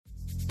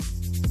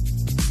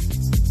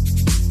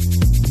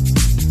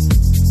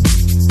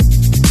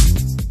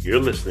You're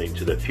listening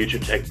to the Future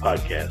Tech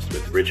Podcast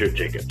with Richard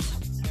Jacobs.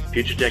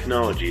 Future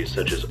technologies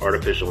such as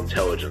artificial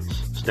intelligence,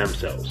 stem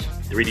cells,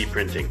 3D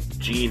printing,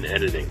 gene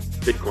editing,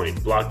 Bitcoin,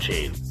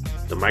 blockchain,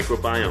 the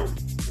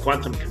microbiome,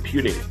 quantum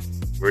computing,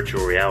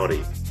 virtual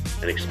reality,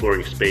 and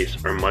exploring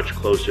space are much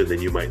closer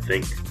than you might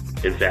think.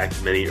 In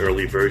fact, many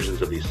early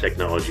versions of these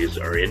technologies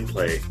are in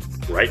play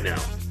right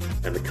now,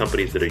 and the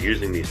companies that are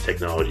using these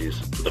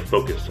technologies are the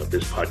focus of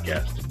this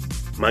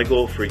podcast. My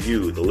goal for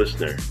you, the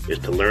listener, is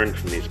to learn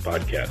from these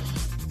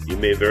podcasts. You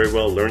may very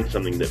well learn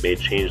something that may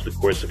change the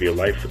course of your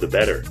life for the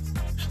better,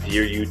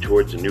 steer you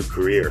towards a new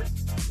career,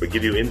 or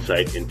give you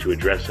insight into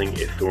addressing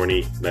a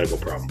thorny medical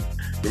problem.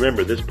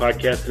 Remember, this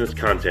podcast and its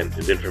content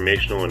is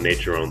informational in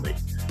nature only.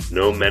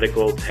 No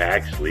medical,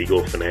 tax,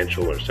 legal,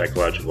 financial, or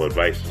psychological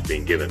advice is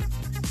being given.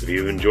 If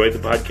you've enjoyed the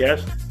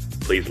podcast,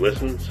 please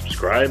listen,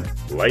 subscribe,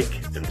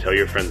 like, and tell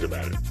your friends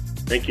about it.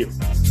 Thank you.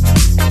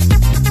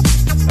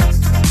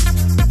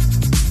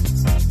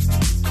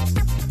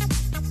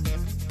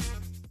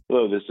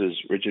 Hello, this is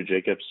Richard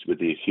Jacobs with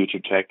the Future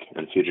Tech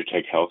and Future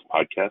Tech Health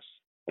podcast.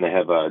 And I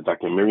have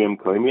Dr. Miriam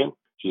Kalamian.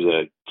 She's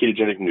a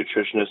ketogenic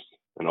nutritionist,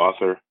 an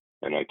author,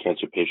 and a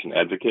cancer patient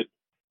advocate.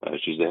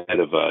 She's the head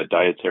of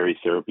Dietary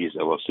Therapies,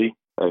 LLC.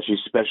 She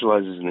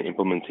specializes in the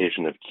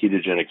implementation of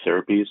ketogenic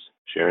therapies.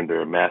 She earned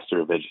her Master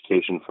of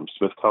Education from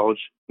Smith College,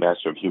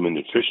 Master of Human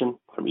Nutrition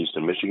from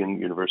Eastern Michigan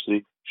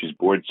University. She's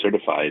board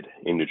certified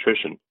in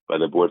nutrition by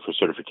the Board for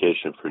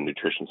Certification for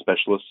Nutrition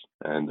Specialists.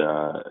 And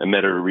I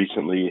met her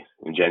recently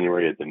in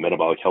January at the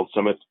Metabolic Health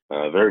Summit.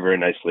 Very, very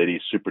nice lady,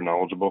 super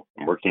knowledgeable.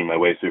 I'm working my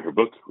way through her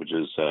book, which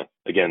is,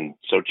 again,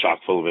 so chock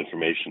full of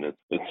information.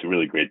 It's a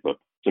really great book.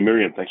 So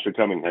Miriam, thanks for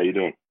coming. How are you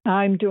doing?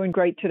 I'm doing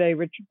great today,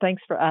 Richard.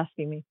 Thanks for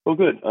asking me. Well,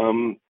 good.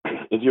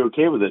 If you're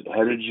okay with it,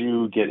 how did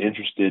you get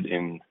interested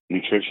in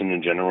nutrition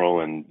in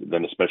general and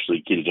then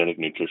especially ketogenic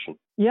nutrition?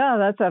 Yeah,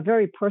 that's a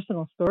very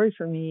personal story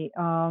for me.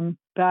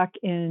 Back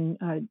in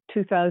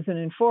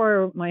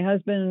 2004, my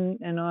husband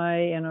and I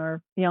and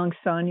our young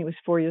son, he was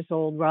 4 years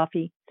old,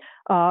 Rafi,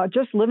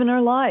 just living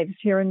our lives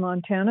here in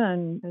Montana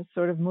and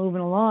sort of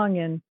moving along.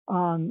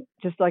 And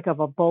just like of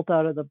a bolt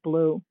out of the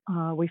blue,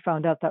 we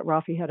found out that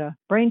Rafi had a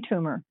brain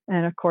tumor.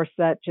 And of course,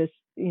 that just,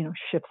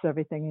 shifts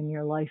everything in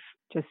your life,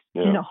 just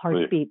in a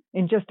heartbeat,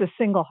 in just a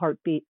single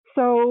heartbeat.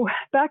 So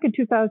back in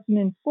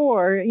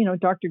 2004,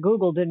 Dr.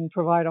 Google didn't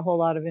provide a whole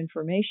lot of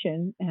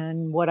information.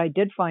 And what I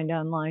did find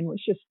online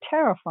was just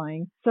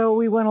terrifying. So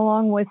we went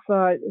along with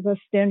the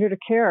standard of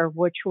care,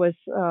 which was,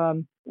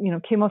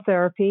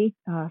 chemotherapy,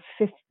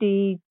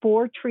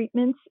 54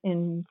 treatments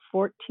in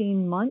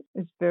 14 months.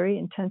 It's very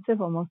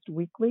intensive, almost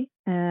weekly.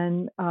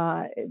 And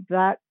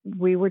that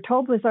we were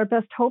told was our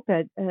best hope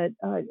at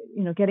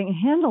getting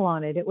a handle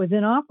on it. It was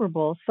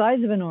inoperable,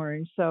 size of an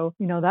orange. So,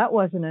 that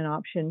wasn't an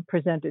option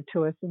presented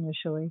to us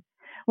initially.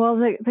 Well,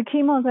 the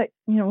chemo that,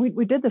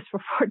 we did this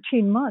for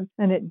 14 months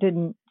and it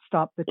didn't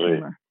stop the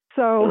tumor.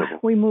 So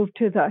we moved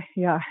to it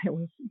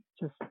was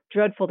just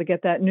dreadful to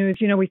get that news.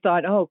 We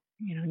thought,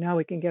 now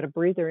we can get a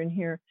breather in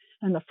here.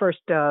 And the first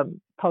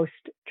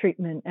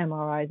post-treatment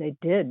MRI they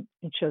did,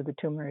 it showed the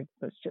tumor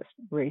was just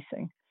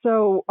racing.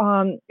 So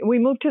we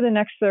moved to the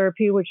next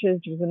therapy, which is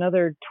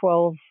another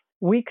 12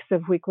 weeks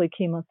of weekly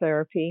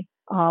chemotherapy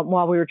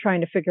while we were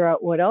trying to figure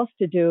out what else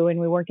to do. And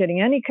we weren't getting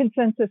any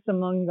consensus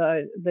among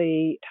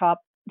the top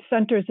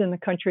centers in the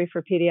country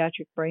for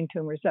pediatric brain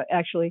tumors.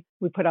 Actually,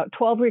 we put out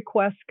 12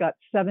 requests, got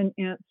 7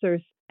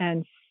 answers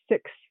and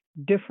 6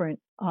 different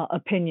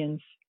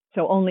opinions.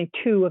 So only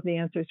 2 of the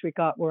answers we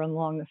got were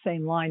along the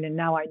same line. And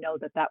now I know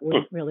that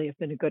wouldn't really have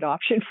been a good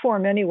option for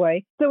him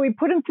anyway. So we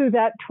put him through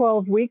that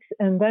 12 weeks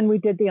and then we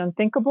did the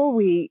unthinkable.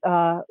 We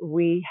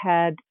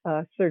had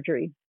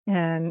surgery.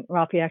 And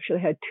Rafi actually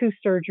had 2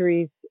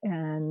 surgeries,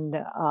 and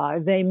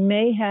they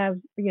may have,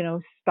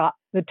 stopped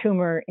the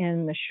tumor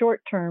in the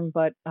short term,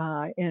 but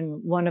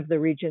in one of the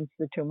regions,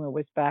 the tumor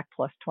was back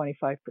plus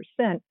 25%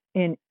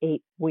 in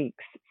 8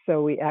 weeks.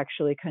 So we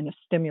actually kind of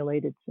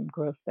stimulated some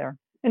growth there.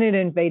 And it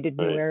invaded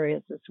new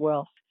areas as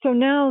well. So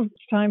now it's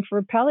time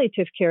for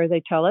palliative care,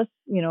 they tell us.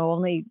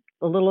 Only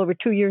a little over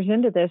 2 years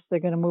into this, they're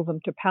going to move them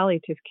to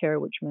palliative care,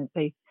 which meant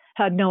they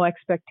had no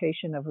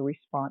expectation of a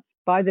response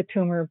by the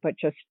tumor, but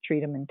just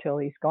treat him until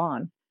he's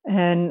gone.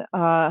 And,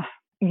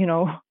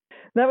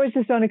 that was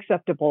just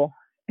unacceptable.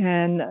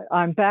 And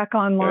I'm back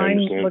online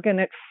looking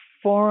at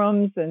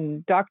forums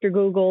and Dr.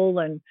 Google.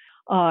 And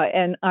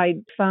I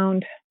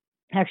found,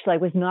 actually, I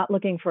was not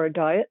looking for a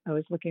diet. I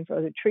was looking for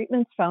other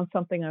treatments, found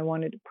something I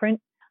wanted to print,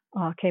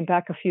 came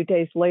back a few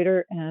days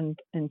later. And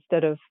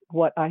instead of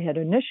what I had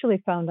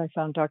initially found, I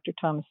found Dr.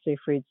 Thomas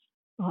Seyfried's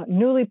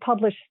newly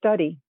published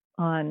study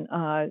on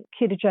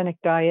ketogenic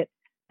diet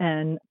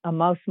and a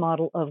mouse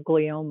model of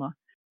glioma.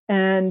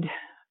 And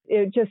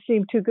it just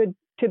seemed too good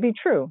to be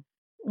true.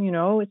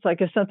 It's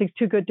like if something's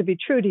too good to be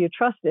true, do you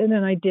trust it?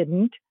 And I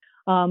didn't.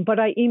 But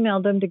I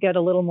emailed them to get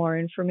a little more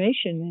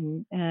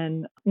information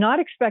and not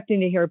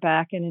expecting to hear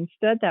back. And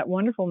instead, that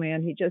wonderful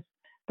man, he just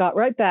got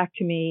right back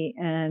to me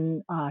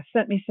and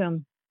sent me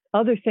some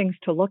other things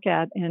to look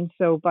at. And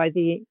so by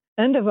the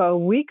end of a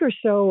week or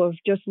so of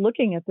just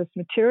looking at this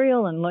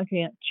material and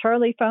looking at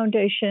Charlie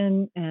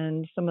Foundation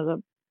and some of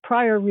the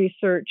prior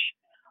research,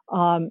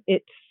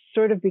 it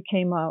sort of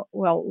became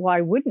well,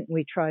 why wouldn't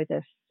we try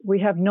this? We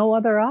have no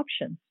other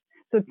options.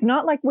 So it's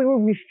not like we were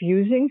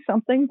refusing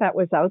something that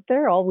was out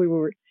there. All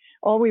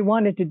we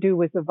wanted to do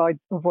was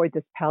avoid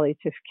this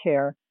palliative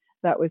care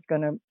that was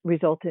going to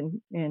result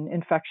in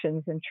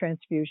infections and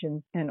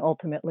transfusions and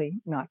ultimately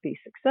not be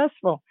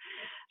successful.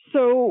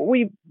 So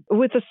we,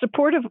 with the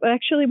support of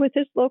with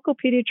his local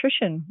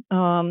pediatrician,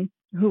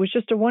 who was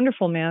just a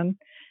wonderful man,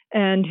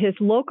 and his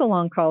local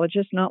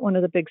oncologist, not one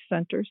of the big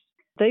centers,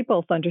 they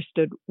both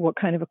understood what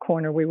kind of a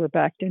corner we were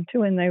backed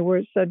into, and they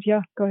said,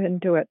 yeah, go ahead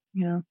and do it.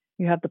 You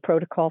have the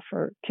protocol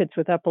for kids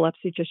with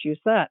epilepsy, just use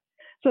that.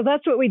 So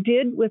that's what we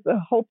did with the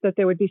hope that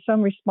there would be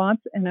some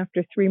response. And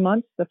after 3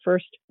 months, the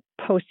first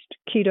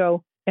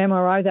post-keto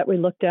MRI that we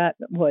looked at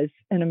was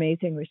an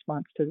amazing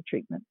response to the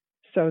treatment.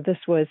 So this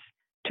was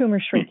tumor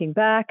shrinking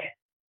back,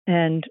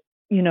 and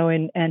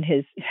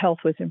his health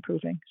was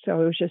improving.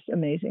 So it was just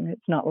amazing.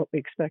 It's not what we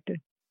expected.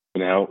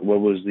 And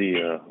what was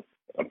the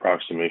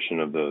approximation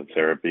of the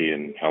therapy,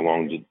 and how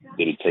long did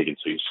it take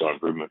until you saw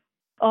improvement?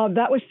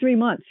 That was 3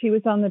 months. He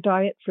was on the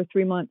diet for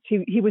 3 months.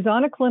 He was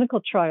on a clinical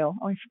trial.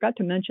 Oh, I forgot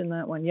to mention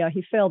that one. Yeah,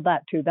 he failed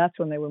that too. That's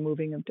when they were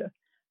moving him to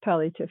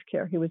palliative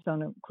care. He was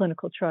on a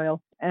clinical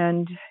trial,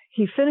 and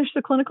he finished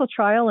the clinical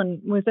trial,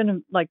 and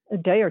within a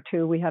day or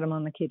two, we had him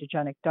on the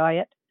ketogenic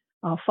diet,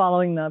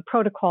 following the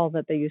protocol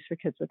that they use for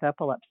kids with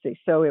epilepsy.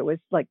 So it was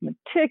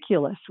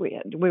meticulous.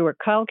 We were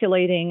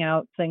calculating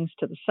out things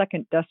to the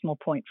second decimal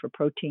point for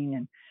protein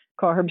and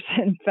carbs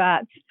and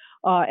fats.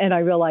 And I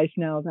realize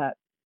now that,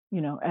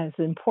 as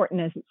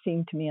important as it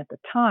seemed to me at the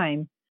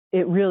time,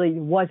 it really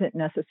wasn't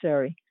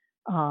necessary.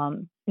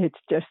 It's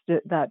just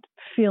that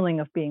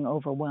feeling of being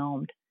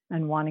overwhelmed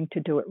and wanting to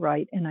do it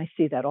right. And I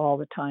see that all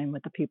the time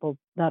with the people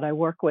that I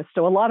work with.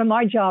 So a lot of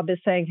my job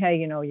is saying, hey,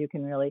 you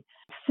can really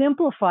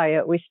simplify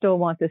it. We still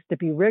want this to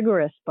be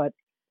rigorous, but,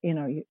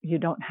 you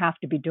don't have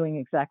to be doing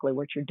exactly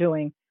what you're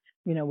doing.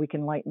 We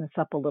can lighten this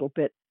up a little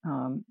bit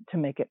to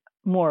make it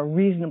more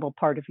reasonable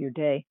part of your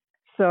day.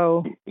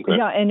 So, okay.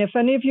 Yeah. And if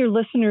any of your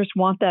listeners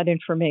want that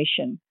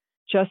information,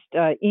 just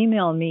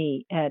email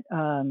me at,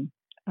 I'm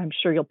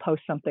sure you'll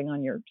post something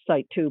on your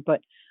site too,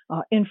 but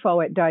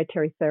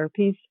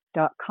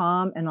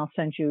info@dietarytherapies.com, and I'll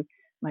send you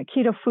my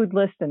keto food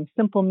list and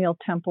simple meal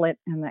template,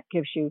 and that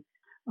gives you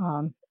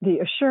the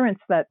assurance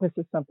that this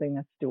is something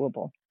that's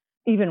doable,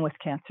 even with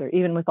cancer,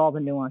 even with all the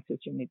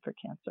nuances you need for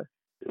cancer.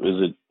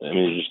 Just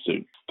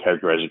to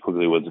characterize it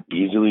quickly, was it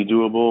easily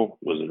doable?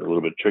 Was it a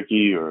little bit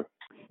tricky, or?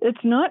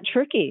 It's not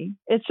tricky.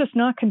 It's just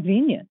not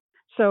convenient.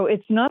 So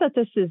it's not that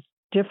this is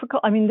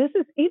difficult. This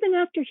is even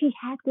after he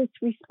had this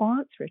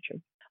response,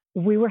 Richard.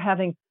 We were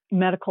having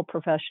medical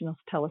professionals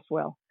tell us,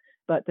 well,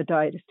 but the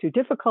diet is too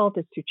difficult,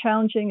 it's too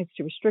challenging, it's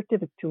too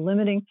restrictive, it's too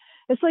limiting.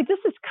 It's like, this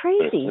is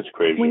crazy. That's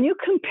crazy. When you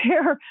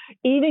compare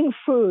eating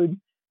food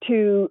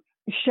to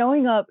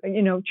showing up,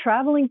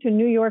 traveling to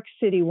New York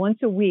City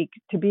once a week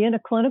to be in a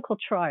clinical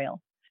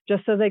trial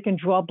just so they can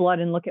draw blood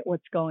and look at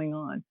what's going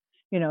on.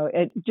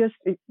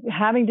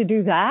 Having to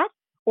do that,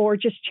 or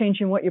just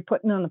changing what you're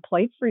putting on the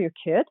plate for your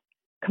kid.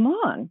 Come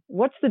on,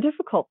 what's the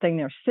difficult thing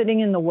there?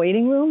 Sitting in the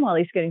waiting room while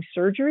he's getting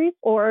surgery,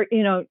 or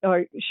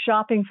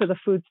shopping for the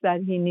foods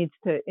that he needs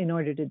to in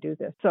order to do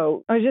this.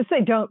 So I was just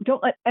saying,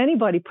 don't let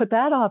anybody put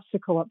that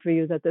obstacle up for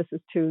you that this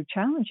is too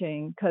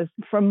challenging, because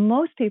for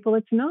most people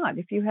it's not.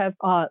 If you have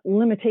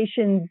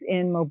limitations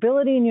in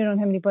mobility and you don't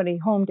have anybody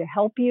home to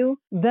help you,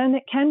 then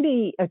it can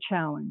be a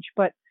challenge.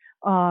 But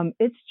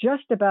it's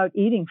just about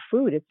eating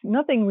food. It's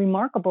nothing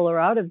remarkable or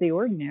out of the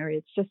ordinary.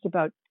 It's just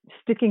about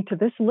sticking to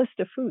this list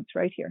of foods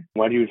right here.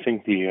 Why do you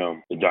think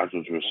the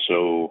doctors were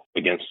so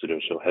against it,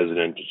 or so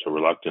hesitant, or so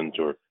reluctant,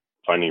 or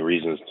finding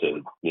reasons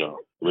to,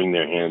 wring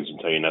their hands and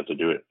tell you not to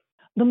do it?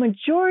 The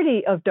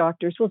majority of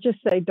doctors will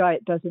just say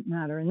diet doesn't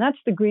matter, and that's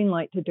the green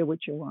light to do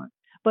what you want.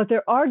 But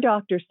there are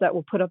doctors that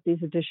will put up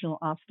these additional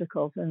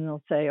obstacles, and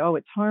they'll say, oh,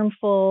 it's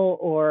harmful,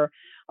 or,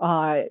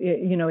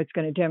 it's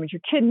going to damage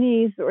your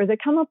kidneys, or they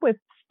come up with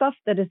stuff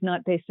that is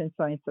not based in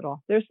science at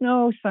all. There's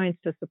no science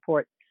to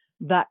support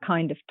that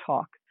kind of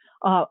talk.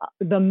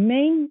 The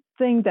main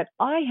thing that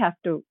I have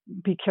to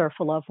be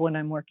careful of when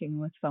I'm working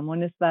with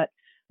someone is that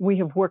we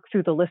have worked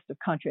through the list of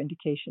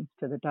contraindications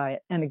to the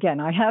diet. And again,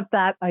 I have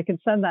that. I can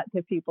send that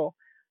to people.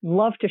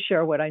 Love to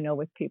share what I know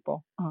with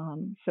people.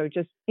 So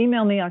just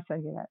email me. I'll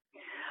send you that.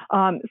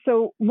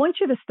 So once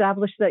you've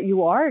established that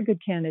you are a good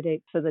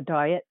candidate for the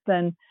diet,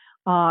 then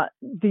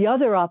the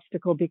other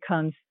obstacle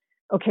becomes,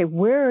 okay,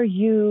 where are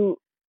you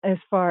as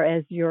far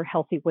as your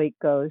healthy weight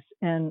goes?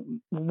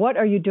 And what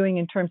are you doing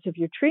in terms of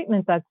your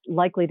treatment that's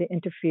likely to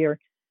interfere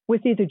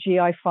with either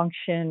GI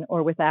function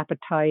or with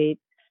appetite,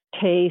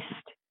 taste,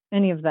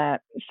 any of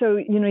that? So,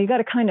 you got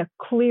to kind of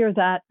clear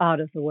that out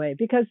of the way,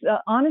 because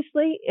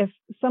honestly, if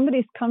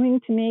somebody's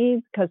coming to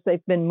me because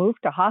they've been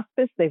moved to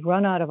hospice, they've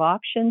run out of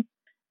options,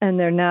 and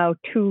they're now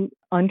too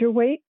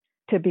underweight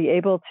to be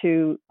able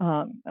to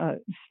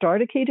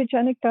start a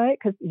ketogenic diet,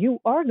 because you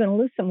are going to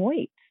lose some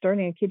weight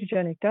starting a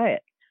ketogenic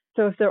diet.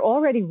 So if they're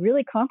already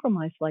really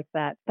compromised like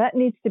that, that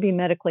needs to be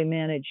medically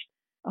managed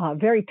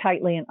very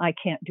tightly. And I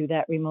can't do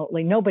that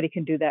remotely. Nobody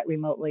can do that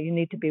remotely. You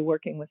need to be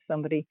working with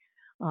somebody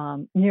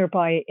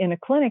nearby in a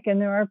clinic.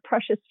 And there are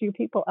precious few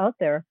people out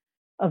there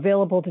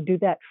available to do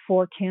that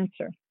for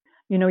cancer.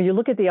 You know, you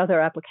look at the other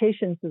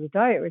applications of the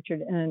diet,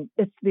 Richard, and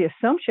it's the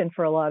assumption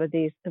for a lot of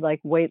these, like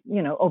weight,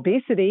 you know,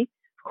 obesity.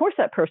 Of course,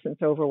 that person's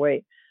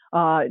overweight.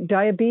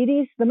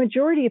 Diabetes, the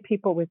majority of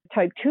people with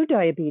type 2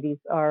 diabetes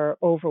are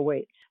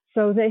overweight.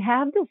 So they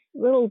have this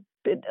little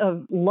bit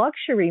of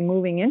luxury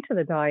moving into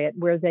the diet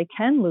where they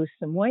can lose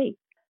some weight.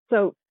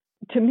 So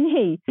to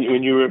me,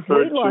 when you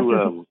refer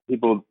to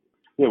people,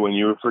 when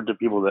you refer to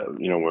people that,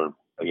 you know, were,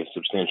 I guess,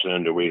 substantially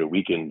underweight or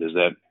weakened, is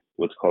that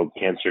what's called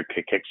cancer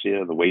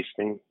cachexia, the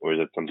wasting, or is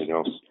that something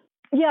else?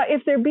 Yeah,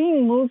 if they're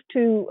being moved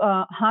to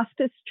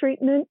hospice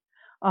treatment,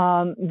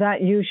 that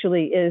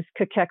usually is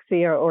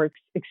cachexia or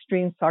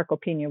extreme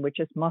sarcopenia, which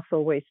is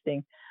muscle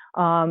wasting,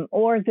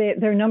 or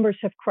their numbers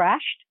have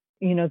crashed.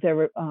 You know,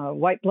 their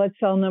white blood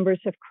cell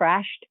numbers have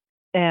crashed,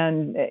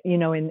 and you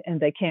know, and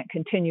they can't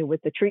continue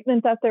with the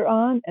treatment that they're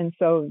on, and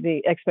so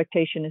the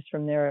expectation is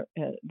from there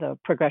the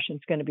progression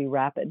is going to be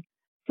rapid.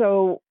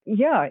 So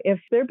yeah, if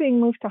they're being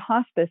moved to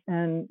hospice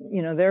and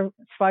you know they're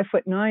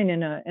 5'9"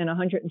 and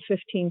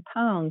 115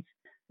 pounds,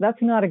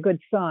 that's not a good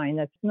sign.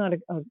 That's not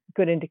a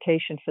good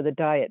indication for the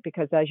diet,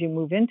 because as you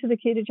move into the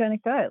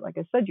ketogenic diet, like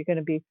I said, you're going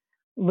to be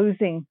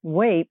losing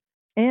weight.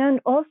 And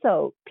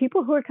also,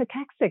 people who are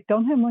cachexic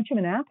don't have much of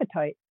an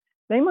appetite.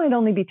 They might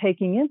only be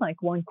taking in like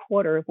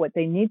 1/4 of what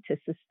they need to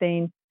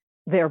sustain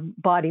their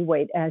body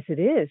weight as it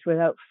is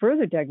without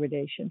further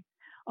degradation.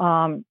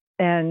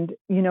 And,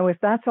 you know, if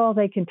that's all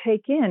they can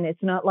take in,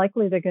 it's not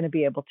likely they're going to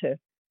be able to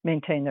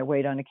maintain their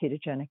weight on a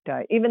ketogenic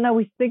diet, even though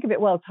we think of it,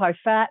 well, it's high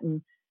fat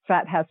and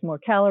fat has more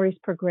calories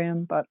per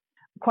gram, but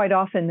quite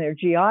often their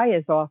GI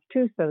is off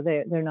too, so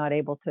they're not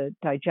able to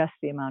digest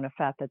the amount of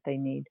fat that they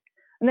need.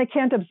 And they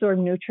can't absorb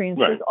nutrients.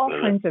 Right. There's all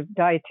kinds of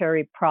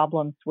dietary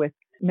problems with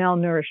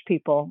malnourished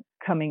people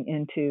coming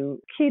into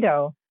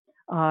keto.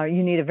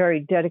 You need a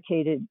very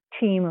dedicated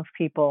team of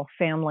people,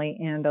 family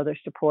and other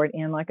support,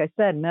 and like I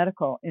said,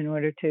 medical, in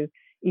order to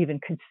even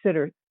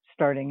consider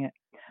starting it.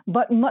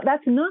 But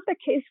that's not the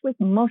case with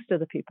most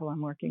of the people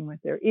I'm working with.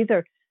 They're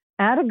either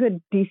at a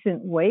good,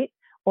 decent weight,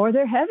 or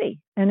they're heavy.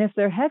 And if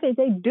they're heavy,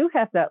 they do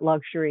have that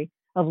luxury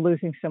of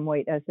losing some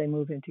weight as they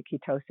move into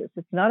ketosis.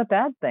 It's not a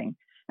bad thing.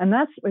 And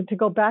that's to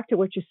go back to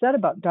what you said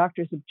about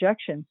doctors'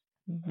 objections.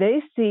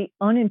 They see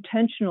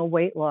unintentional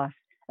weight loss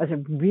as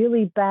a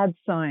really bad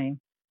sign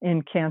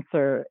in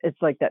cancer.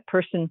 It's like that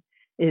person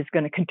is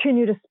going to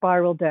continue to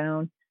spiral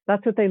down.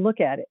 That's what they look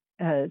at it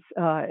as,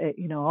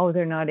 you know, oh,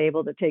 they're not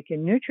able to take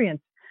in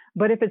nutrients.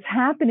 But if it's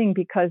happening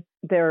because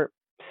they're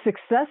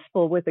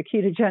successful with a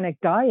ketogenic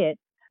diet,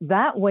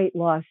 that weight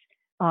loss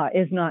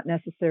is not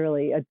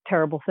necessarily a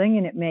terrible thing.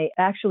 And it may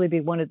actually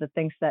be one of the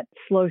things that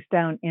slows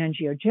down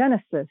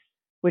angiogenesis,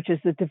 which is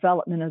the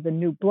development of the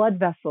new blood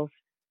vessels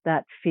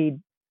that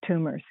feed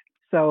tumors.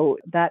 So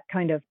that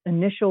kind of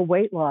initial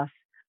weight loss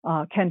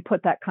can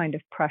put that kind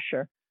of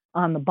pressure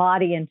on the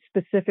body, and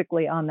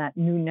specifically on that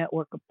new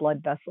network of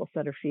blood vessels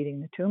that are feeding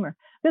the tumor.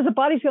 Because the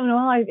body's going,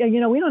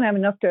 well, we don't have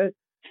enough to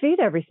feed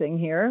everything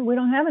here. We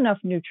don't have enough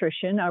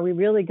nutrition. Are we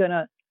really going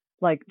to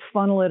like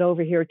funnel it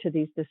over here to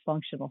these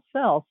dysfunctional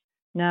cells?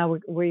 Now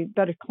we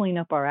better clean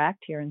up our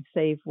act here and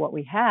save what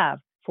we have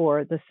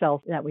for the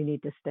cells that we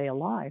need to stay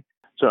alive.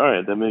 So, all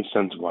right, that makes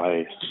sense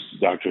why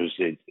doctors,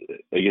 I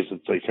guess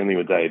it's like something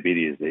with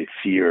diabetes, they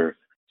fear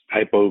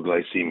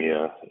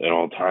hypoglycemia at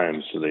all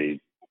times, so they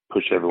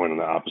push everyone in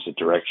the opposite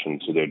direction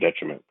to their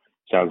detriment.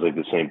 Sounds like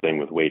the same thing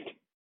with weight.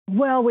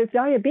 Well, with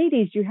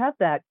diabetes, you have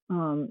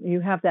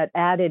that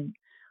added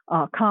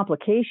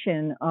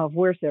complication of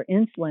where's their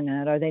insulin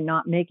at? Are they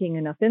not making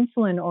enough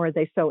insulin, or are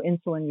they so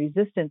insulin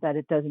resistant that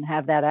it doesn't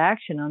have that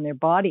action on their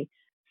body?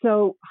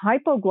 So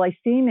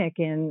hypoglycemic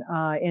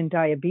in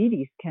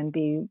diabetes can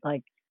be,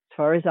 like, as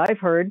far as I've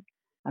heard,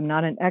 I'm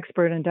not an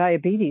expert in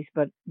diabetes,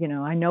 but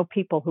I know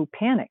people who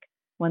panic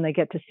when they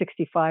get to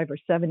 65 or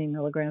 70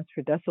 milligrams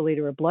per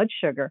deciliter of blood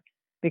sugar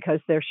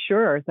because they're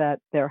sure that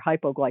they're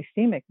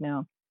hypoglycemic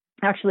now.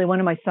 Actually, one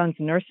of my son's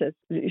nurses,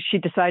 she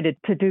decided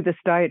to do this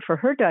diet for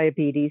her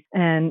diabetes.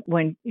 And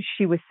when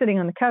she was sitting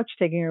on the couch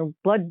taking her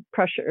blood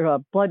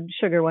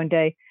sugar one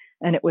day,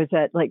 and it was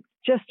at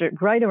just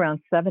right around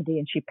 70,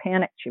 and she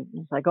panicked. She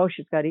was like, oh,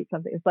 she's got to eat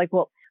something. It's like,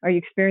 well, are you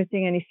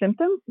experiencing any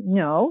symptoms?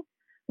 No.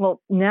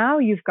 Well, now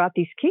you've got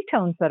these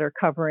ketones that are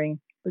covering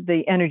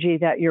the energy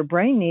that your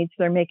brain needs.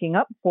 They're making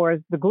up for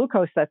the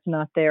glucose that's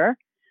not there.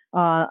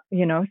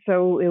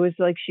 So it was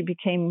like she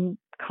became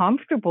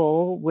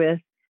comfortable with,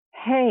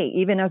 hey,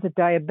 even as a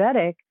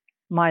diabetic,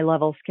 my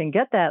levels can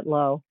get that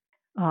low,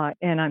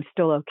 and I'm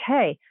still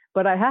okay.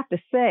 But I have to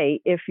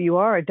say, if you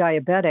are a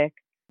diabetic,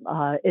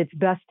 it's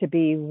best to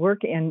be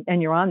working,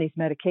 and you're on these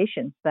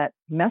medications that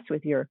mess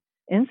with your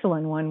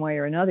insulin one way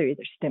or another,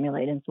 either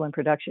stimulate insulin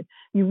production,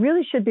 you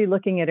really should be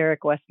looking at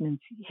Eric Westman's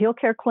Heel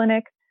Care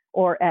Clinic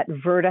or at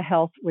Virta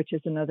Health, which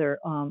is another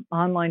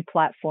online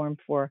platform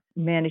for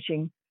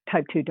managing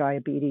type 2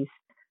 diabetes.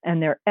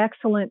 And they're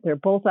excellent. They're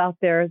both out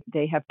there.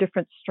 They have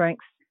different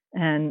strengths.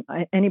 And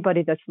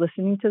anybody that's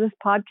listening to this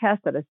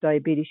podcast that has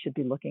diabetes should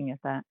be looking at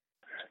that.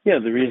 Yeah,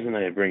 the reason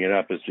I bring it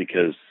up is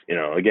because,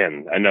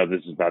 again, I know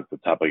this is not the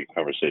topic of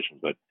conversation,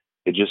 but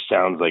it just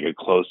sounds like a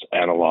close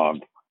analog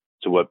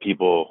to what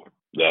people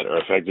that are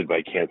affected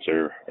by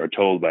cancer are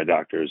told by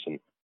doctors, and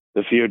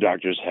the fear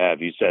doctors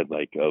have, you said,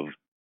 like, of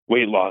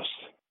weight loss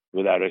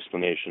without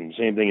explanation.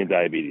 Same thing in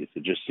diabetes.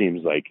 It just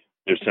seems like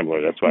they're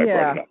similar. That's why I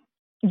brought it up.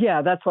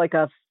 Yeah, that's like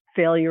a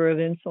failure of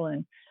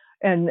insulin.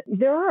 And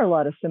there are a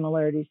lot of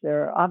similarities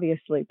there,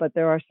 obviously, but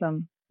there are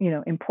some,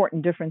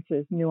 important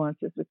differences,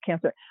 nuances with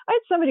cancer. I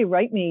had somebody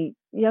write me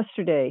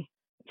yesterday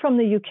from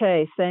the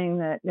UK saying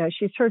that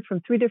she's heard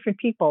from 3 different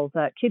people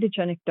that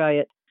ketogenic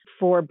diet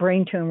for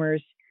brain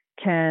tumors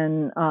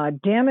can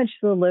damage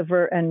the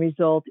liver and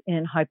result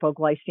in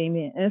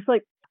hypoglycemia. And it's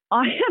like,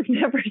 I have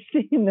never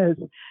seen this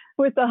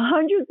with the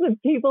hundreds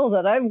of people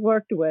that I've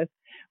worked with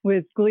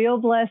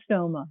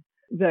glioblastoma.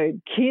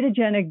 The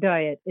ketogenic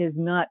diet is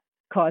not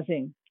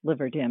causing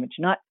liver damage.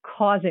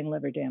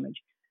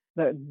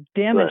 The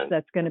damage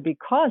that's going to be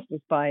caused is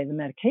by the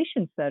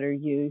medications that are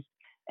used.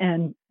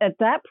 And at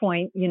that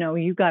point,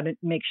 you got to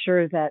make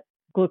sure that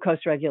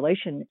glucose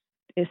regulation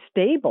is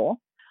stable.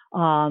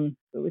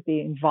 With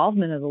the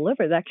involvement of the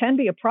liver, that can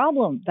be a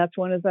problem. That's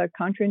one of the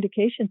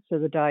contraindications to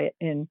the diet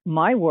in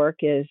my work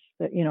is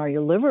that, are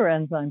your liver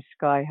enzymes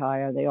sky high?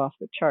 Are they off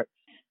the charts?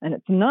 And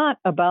it's not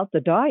about the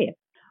diet.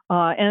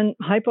 And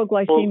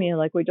hypoglycemia,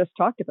 like we just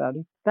talked about,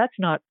 that's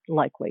not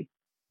likely.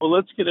 Well,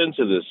 let's get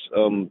into this.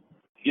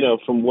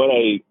 From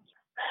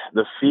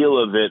the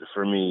feel of it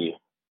for me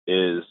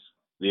is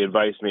the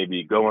advice may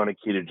be go on a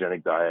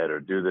ketogenic diet or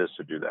do this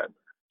or do that.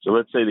 So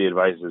let's say the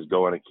advice is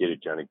go on a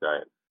ketogenic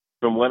diet.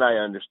 From what I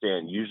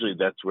understand, usually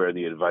that's where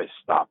the advice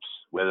stops,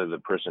 whether the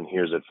person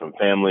hears it from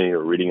family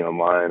or reading it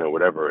online or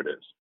whatever it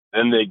is.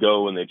 Then they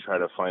go and they try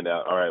to find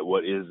out, all right,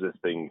 what is this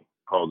thing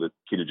called the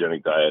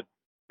ketogenic diet?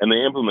 And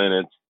they implement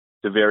it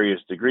to various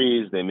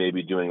degrees. They may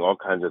be doing all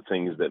kinds of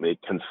things that may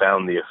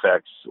confound the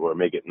effects or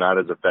make it not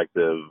as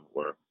effective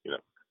or,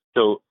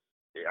 So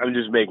I'm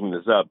just making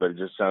this up, but it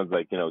just sounds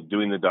like,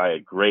 doing the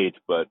diet, great,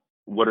 but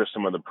what are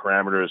some of the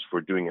parameters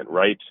for doing it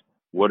right?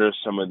 What are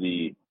some of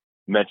the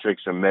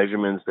metrics or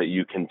measurements that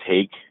you can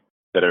take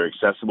that are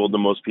accessible to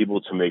most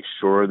people to make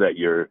sure that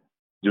you're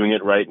doing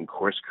it right and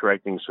course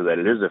correcting so that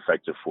it is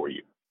effective for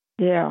you?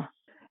 Yeah,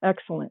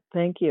 excellent.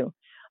 Thank you.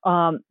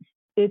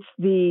 It's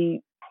the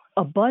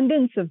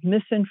abundance of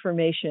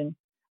misinformation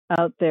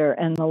out there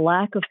and the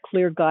lack of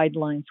clear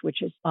guidelines, which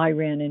I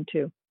ran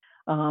into,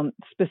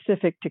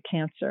 specific to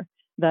cancer,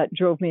 that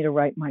drove me to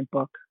write my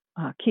book,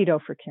 Keto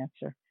for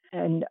Cancer.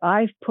 And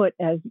I've put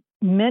as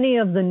many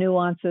of the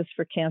nuances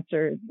for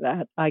cancer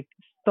that I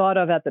thought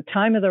of at the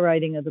time of the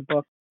writing of the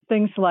book,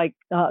 things like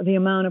the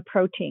amount of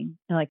protein,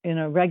 like in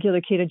a regular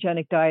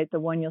ketogenic diet, the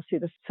one you'll see,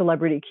 the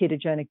celebrity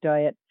ketogenic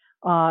diet,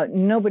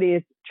 nobody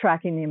is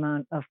tracking the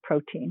amount of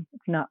protein.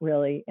 It's not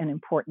really an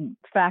important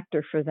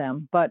factor for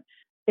them. But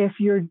if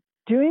you're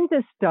doing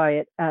this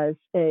diet as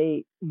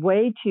a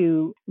way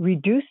to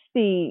reduce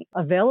the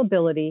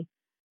availability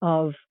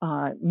of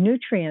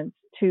nutrients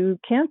to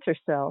cancer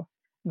cells,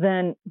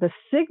 then the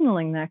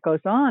signaling that goes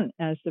on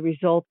as the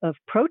result of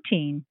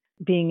protein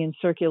being in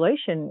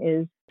circulation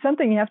is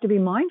something you have to be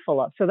mindful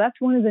of. So that's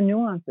one of the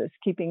nuances,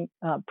 keeping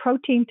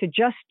protein to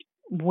just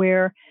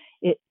where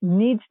it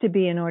needs to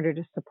be in order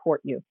to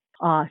support you.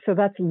 So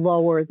that's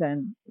lower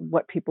than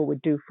what people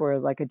would do for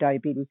like a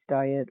diabetes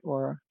diet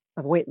or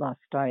a weight loss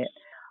diet.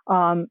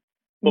 Can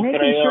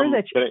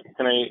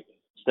I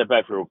step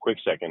back for a quick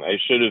second? I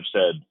should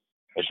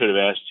have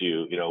asked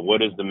you,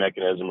 what is the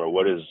mechanism or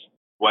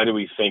why do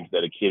we think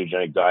that a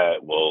ketogenic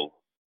diet will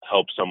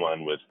help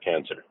someone with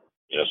cancer?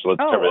 So let's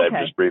cover that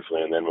just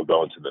briefly, and then we'll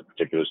go into the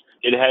particulars.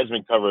 It has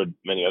been covered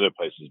many other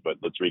places, but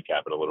let's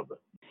recap it a little bit.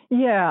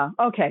 Yeah.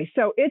 Okay.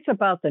 So it's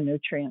about the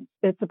nutrients.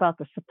 It's about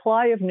the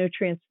supply of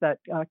nutrients that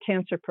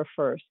cancer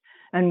prefers.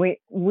 And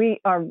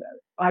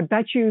I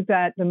bet you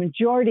that the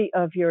majority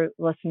of your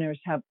listeners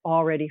have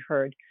already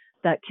heard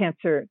that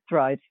cancer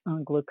thrives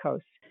on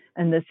glucose.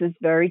 And this is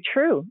very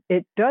true.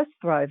 It does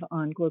thrive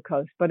on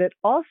glucose, but it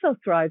also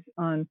thrives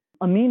on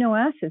amino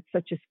acids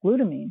such as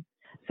glutamine.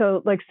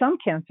 So like some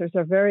cancers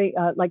are very,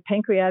 like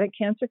pancreatic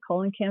cancer,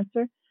 colon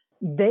cancer,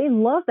 they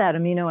love that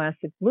amino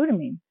acid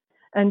glutamine.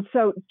 And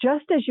so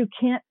just as you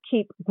can't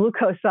keep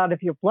glucose out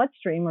of your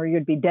bloodstream or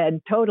you'd be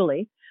dead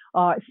totally,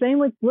 same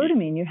with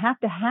glutamine, you have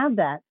to have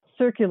that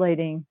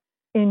circulating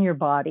in your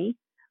body.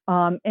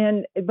 But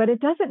it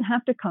doesn't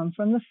have to come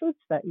from the foods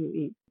that you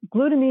eat.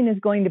 Glutamine is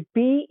going to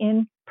be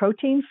in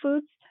protein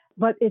foods,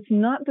 but it's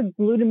not the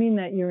glutamine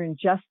that you're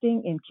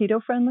ingesting in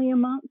keto-friendly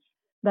amounts.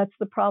 That's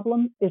the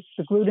problem. It's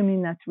the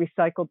glutamine that's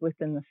recycled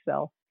within the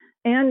cell.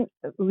 And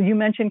you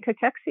mentioned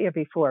cachexia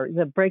before.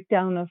 The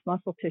breakdown of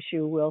muscle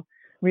tissue will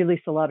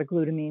release a lot of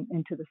glutamine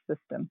into the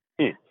system.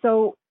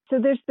 So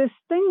there's this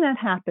thing that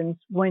happens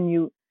when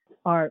you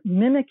are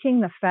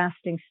mimicking the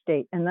fasting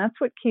state. And that's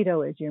what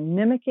keto is. You're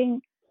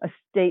mimicking a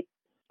state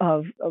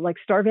of like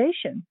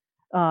starvation.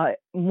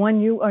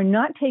 When you are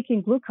not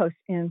taking glucose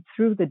in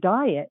through the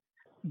diet,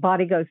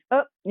 body goes,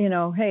 oh,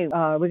 hey,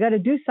 we got to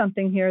do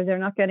something here. They're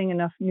not getting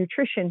enough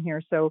nutrition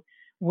here. So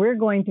we're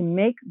going to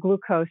make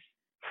glucose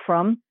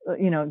from,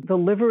 the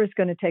liver is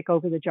going to take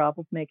over the job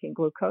of making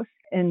glucose.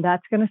 And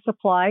that's going to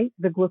supply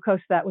the glucose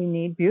that we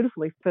need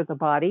beautifully for the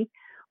body.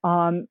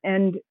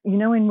 And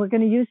we're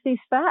going to use these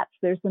fats.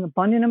 There's an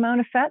abundant amount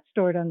of fat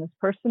stored on this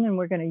person, and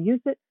we're going to use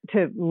it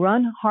to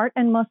run heart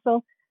and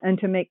muscle and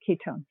to make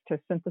ketones, to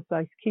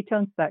synthesize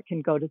ketones that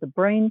can go to the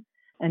brain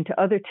and to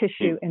other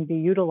tissue and be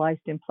utilized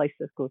in place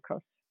of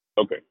glucose.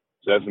 Okay.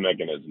 So that's the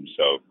mechanism.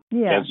 So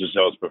cancer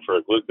cells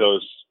prefer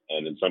glucose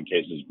and in some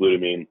cases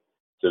glutamine.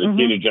 So the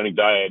ketogenic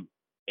diet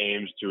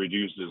aims to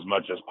reduce as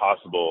much as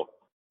possible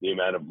the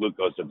amount of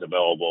glucose that's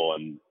available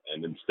and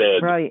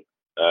instead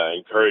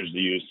encourage the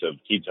use of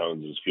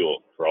ketones as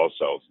fuel for all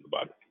cells in the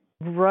body.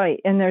 Right.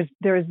 And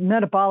there's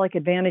metabolic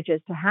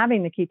advantages to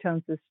having the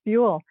ketones as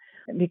fuel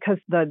because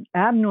the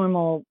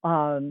abnormal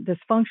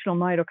dysfunctional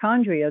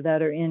mitochondria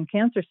that are in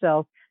cancer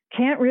cells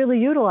can't really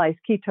utilize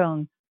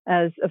ketones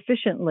as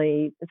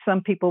efficiently.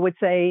 Some people would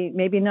say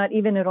maybe not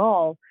even at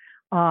all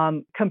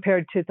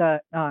compared to the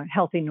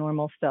healthy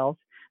normal cells.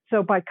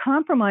 So by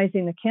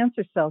compromising the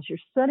cancer cells, you're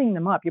setting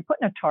them up. You're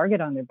putting a target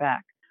on their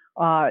back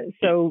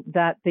so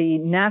that the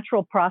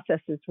natural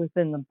processes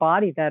within the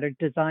body that are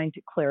designed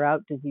to clear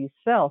out diseased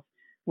cells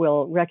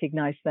will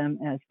recognize them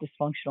as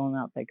dysfunctional and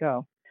out they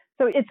go.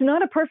 So it's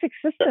not a perfect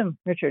system,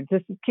 Richard.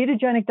 This is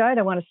ketogenic diet.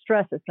 I want to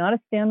stress it's not a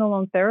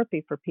standalone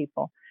therapy for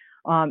people,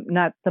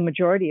 not the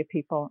majority of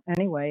people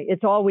anyway.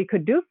 It's all we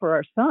could do for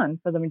our son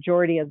for the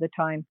majority of the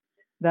time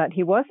that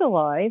he was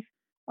alive.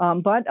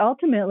 But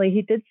ultimately,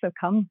 he did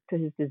succumb to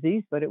his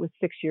disease, but it was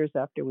 6 years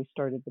after we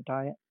started the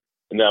diet.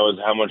 And that was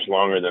how much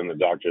longer than the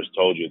doctors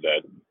told you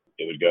that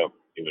it would go,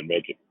 it would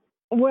make it?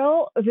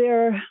 Well,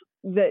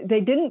 they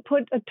didn't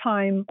put a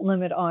time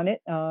limit on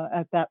it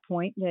at that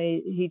point.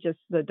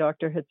 The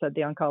doctor had said,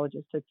 the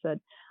oncologist had said,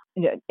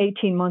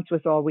 18 months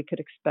was all we could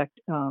expect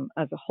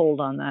as a hold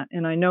on that.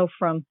 And I know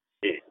from,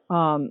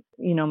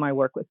 my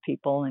work with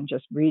people and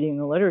just reading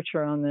the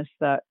literature on this,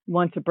 that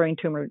once a brain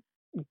tumor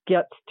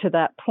gets to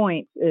that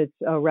point, it's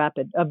a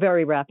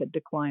very rapid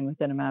decline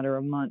within a matter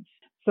of months.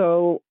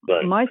 So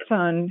my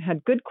son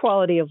had good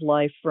quality of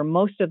life for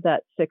most of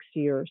that 6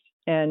 years.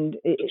 And,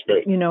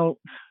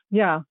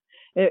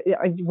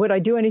 would I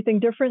do anything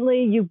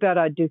differently? You bet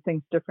I'd do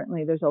things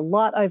differently. There's a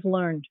lot I've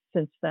learned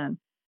since then.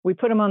 We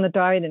put him on the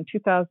diet in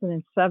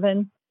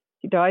 2007.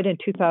 He died in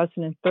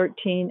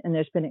 2013, and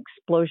there's been an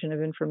explosion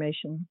of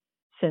information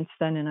since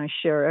then, and I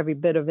share every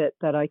bit of it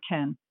that I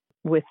can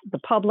with the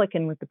public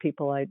and with the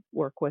people I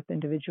work with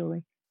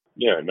individually.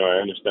 Yeah, no,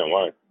 I understand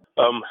why.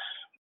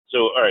 So,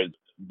 all right,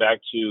 back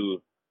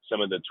to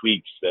some of the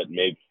tweaks that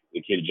make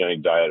the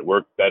ketogenic diet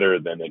work better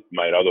than it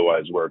might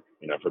otherwise work,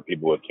 for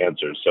people with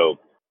cancer. So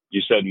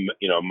you said,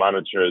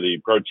 monitor the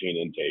protein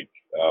intake.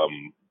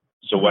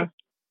 So what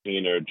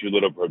protein or too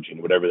little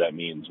protein, whatever that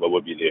means, what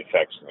would be the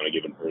effects on a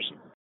given person?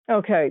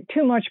 Okay,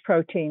 too much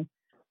protein.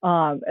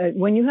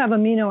 When you have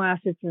amino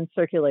acids in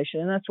circulation,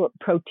 and that's what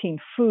protein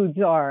foods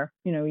are,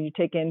 you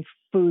take in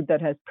food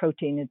that has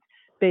protein, it's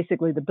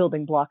basically the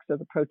building blocks of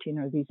the protein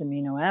are these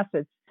amino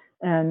acids.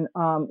 And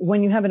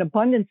when you have an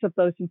abundance of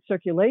those in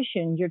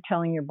circulation, you're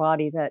telling your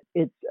body that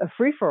it's a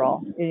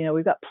free-for-all.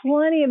 We've got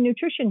plenty of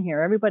nutrition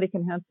here. Everybody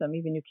can have some,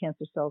 even you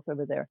cancer cells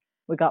over there.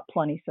 We got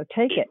plenty, so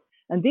take it.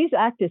 And these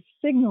act as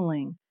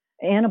signaling,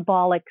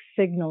 anabolic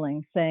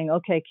signaling, saying,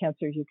 okay,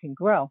 cancer, you can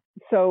grow.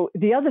 So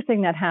the other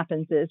thing that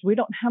happens is we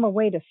don't have a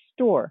way to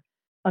store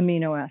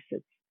amino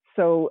acids.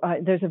 So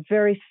there's a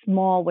very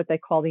small, what they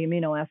call the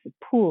amino acid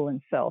pool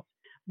in cells.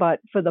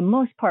 But for the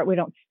most part, we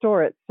don't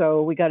store it.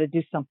 So we got to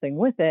do something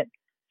with it.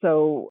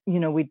 So,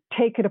 we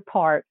take it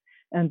apart,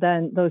 and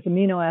then those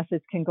amino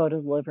acids can go to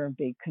the liver and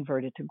be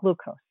converted to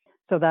glucose.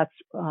 So that's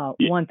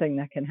one thing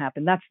that can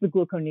happen. That's the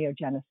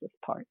gluconeogenesis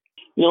part.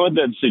 What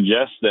that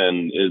suggests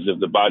then is if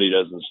the body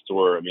doesn't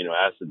store amino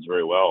acids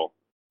very well,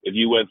 if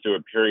you went through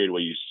a period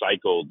where you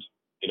cycled,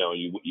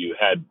 you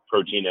had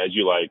protein as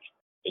you like,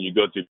 and you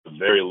go through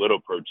very little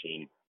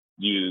protein,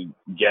 do you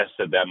guess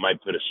that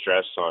might put a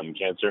stress on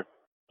cancer?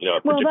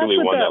 Particularly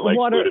one that likes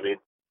glutamine?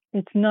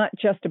 It's not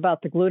just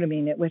about the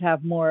glutamine. It would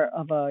have more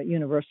of a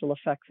universal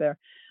effect there.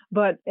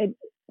 But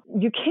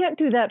you can't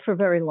do that for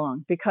very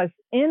long because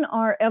in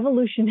our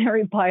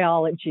evolutionary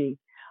biology,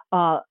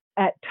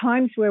 at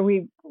times where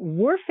we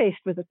were faced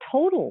with a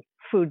total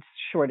food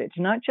shortage,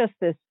 not just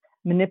this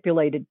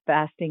manipulated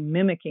fasting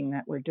mimicking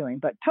that we're doing,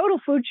 but total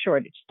food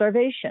shortage,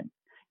 starvation,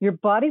 your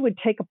body would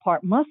take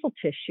apart muscle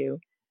tissue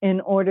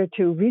in order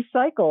to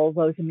recycle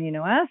those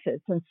amino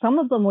acids. And some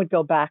of them would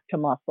go back to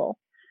muscle,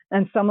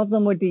 and some of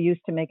them would be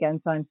used to make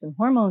enzymes and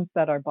hormones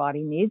that our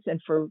body needs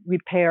and for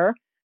repair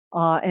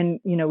and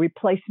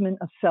replacement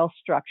of cell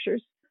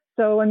structures.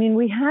 So,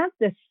 we have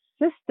this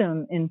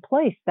system in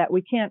place that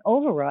we can't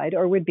override,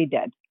 or we'd be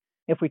dead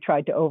if we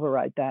tried to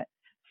override that.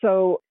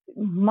 So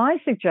my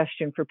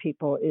suggestion for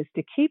people is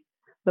to keep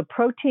the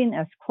protein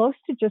as close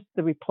to just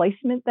the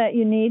replacement that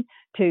you need,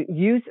 to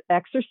use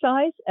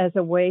exercise as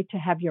a way to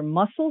have your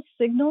muscles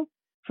signal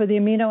for the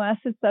amino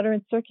acids that are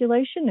in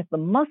circulation. If the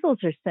muscles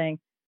are saying,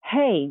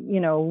 hey,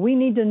 we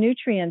need the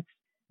nutrients,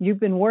 you've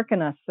been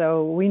working us,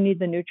 so we need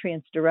the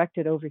nutrients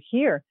directed over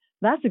here,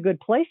 that's a good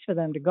place for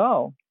them to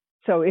go.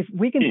 So if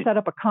we can set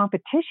up a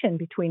competition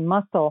between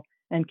muscle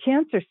and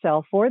cancer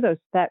cell for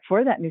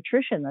that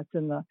nutrition that's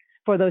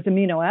for those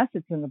amino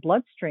acids in the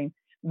bloodstream,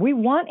 we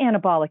want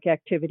anabolic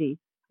activity.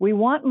 We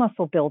want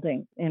muscle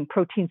building and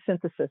protein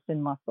synthesis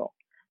in muscle.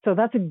 So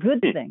that's a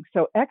good thing.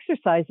 So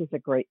exercise is a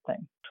great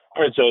thing.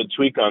 All right. So a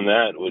tweak on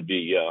that would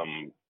be,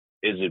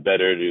 is it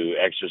better to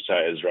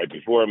exercise right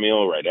before a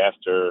meal, right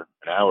after,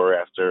 an hour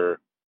after?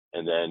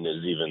 And then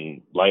is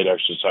even light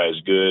exercise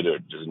good, or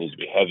does it need to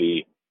be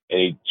heavy?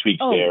 Any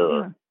tweaks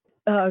there?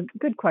 Or?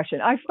 Good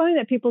question. I find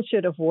that people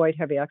should avoid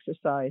heavy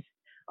exercise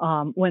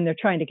when they're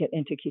trying to get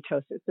into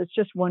ketosis. It's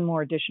just one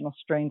more additional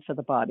strain for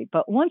the body.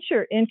 But once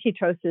you're in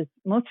ketosis,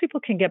 most people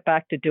can get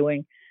back to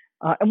doing,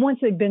 and once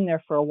they've been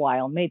there for a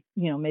while, made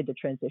the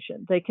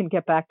transition, they can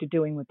get back to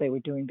doing what they were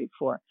doing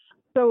before.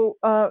 So,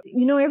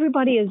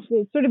 everybody is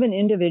sort of an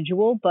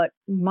individual, but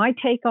my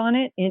take on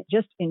it,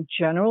 just in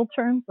general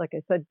terms, like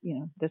I said,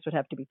 this would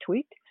have to be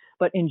tweaked,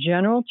 but in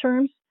general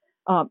terms,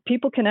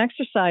 people can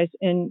exercise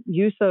and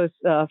use those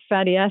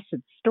fatty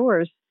acid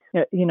stores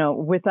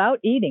without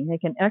eating. They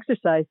can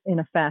exercise in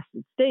a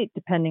fasted state,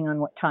 depending on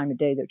what time of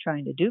day they're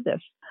trying to do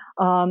this.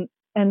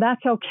 And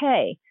that's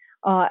okay.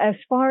 As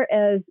far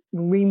as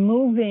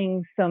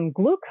removing some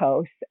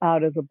glucose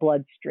out of the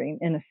bloodstream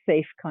in a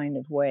safe kind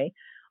of way,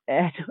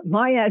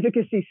 my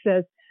advocacy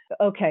says,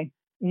 okay,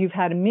 you've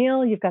had a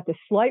meal, you've got this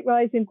slight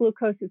rise in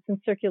glucose, it's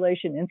in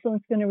circulation,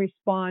 insulin's going to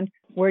respond.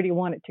 Where do you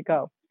want it to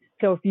go?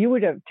 So if you were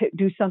to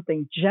do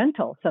something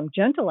gentle, some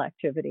gentle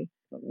activity,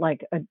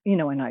 like a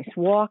nice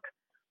walk,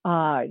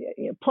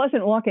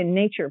 pleasant walk in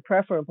nature,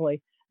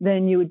 preferably,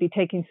 then you would be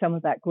taking some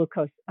of that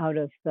glucose out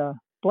of the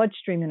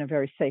bloodstream in a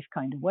very safe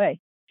kind of way.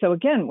 So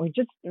again, we're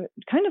just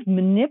kind of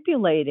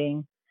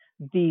manipulating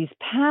these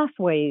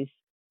pathways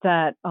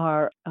that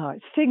are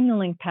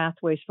signaling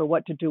pathways for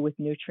what to do with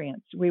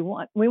nutrients. We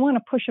want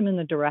to push them in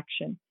the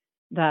direction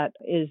that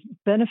is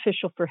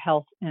beneficial for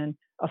health and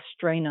a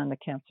strain on the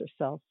cancer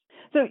cells.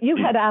 So you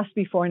had asked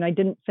before, and I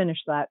didn't finish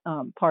that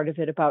part of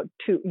it, about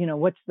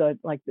what's the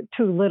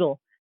too little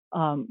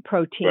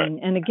protein. Right.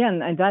 And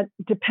again, that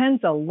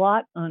depends a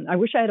lot on, I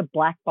wish I had a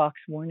black box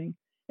warning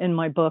in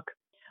my book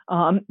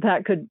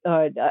that could,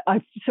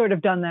 I've sort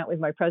of done that with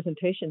my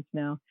presentations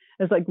now.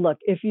 It's like, look,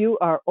 if you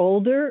are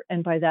older,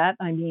 and by that,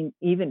 I mean,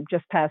 even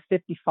just past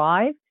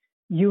 55,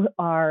 you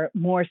are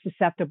more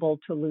susceptible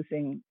to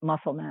losing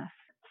muscle mass.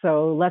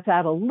 So let's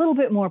add a little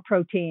bit more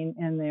protein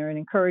in there and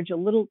encourage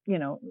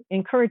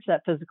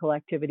that physical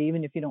activity,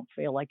 even if you don't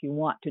feel like you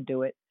want to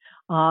do it.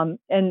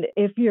 And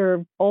if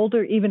you're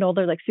older, even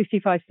older, like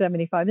 65,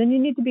 75, then you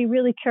need to be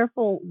really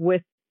careful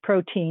with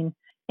protein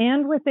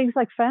and with things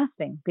like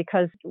fasting,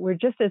 because we're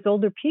just, as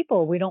older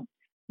people, we don't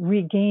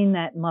regain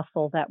that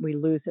muscle that we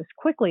lose as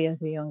quickly as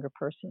a younger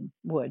person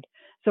would.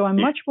 So I'm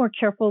much more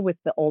careful with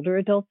the older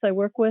adults I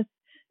work with,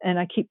 and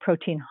I keep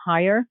protein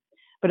higher.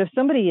 But if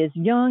somebody is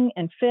young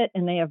and fit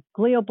and they have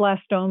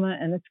glioblastoma,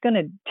 and it's going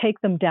to take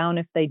them down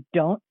if they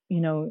don't,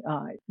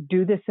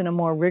 do this in a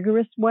more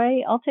rigorous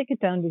way, I'll take it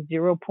down to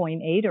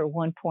 0.8 or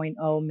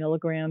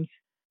 1.0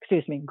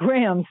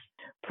 grams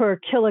per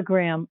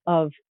kilogram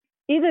of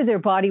either their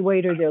body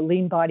weight or their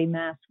lean body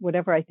mass,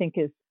 whatever I think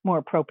is more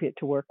appropriate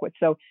to work with.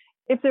 So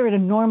if they're at a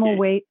normal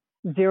weight,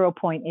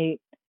 0.8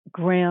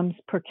 grams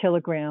per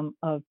kilogram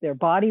of their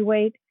body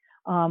weight.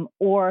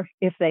 Or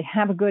if they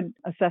have a good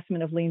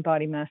assessment of lean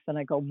body mass, then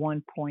I go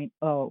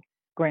 1.0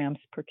 grams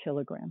per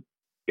kilogram.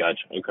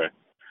 Gotcha. Okay.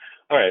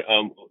 All right.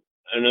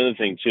 Another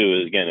thing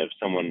too is, again, if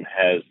someone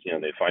has,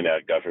 they find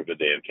out, God forbid,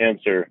 they have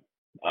cancer,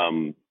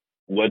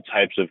 what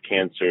types of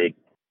cancer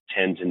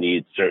tend to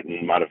need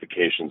certain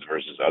modifications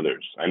versus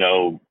others? I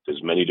know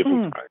there's many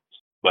different kinds,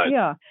 but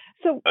yeah.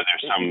 So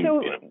there's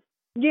some.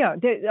 Yeah.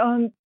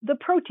 The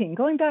protein.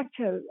 Going back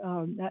to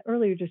that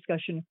earlier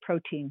discussion of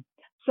protein.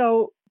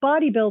 So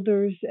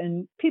bodybuilders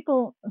and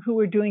people who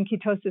are doing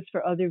ketosis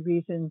for other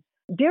reasons,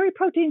 dairy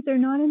proteins are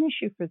not an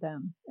issue for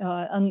them,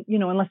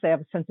 unless they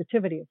have a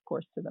sensitivity, of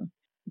course, to them.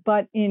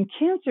 But in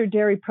cancer,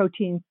 dairy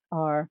proteins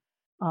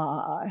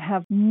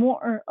have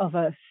more of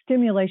a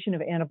stimulation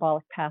of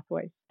anabolic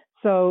pathways.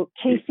 So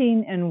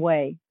casein and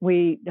whey,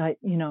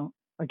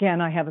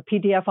 again, I have a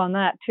PDF on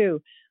that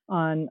too,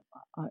 on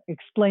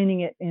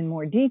explaining it in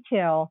more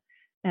detail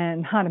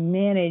and how to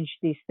manage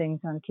these things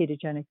on a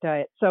ketogenic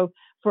diet. So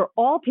for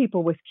all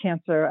people with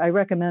cancer, I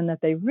recommend that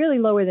they really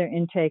lower their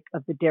intake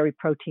of the dairy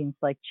proteins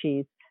like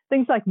cheese.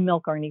 Things like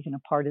milk aren't even a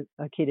part of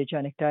a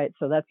ketogenic diet,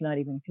 so that's not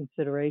even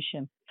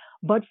consideration.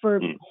 But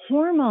for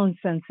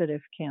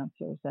hormone-sensitive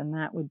cancers, and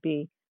that would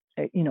be,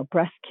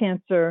 breast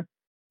cancer,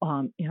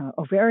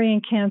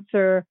 ovarian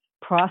cancer,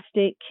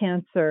 prostate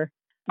cancer,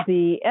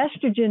 the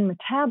estrogen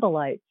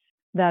metabolites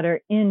that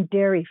are in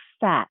dairy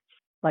fats,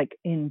 like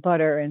in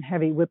butter and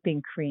heavy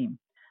whipping cream,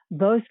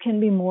 those can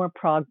be more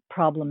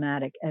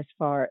problematic as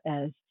far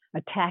as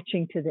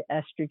attaching to the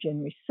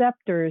estrogen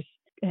receptors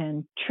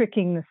and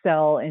tricking the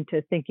cell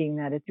into thinking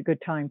that it's a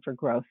good time for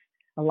growth,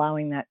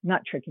 allowing that,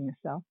 not tricking the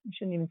cell, I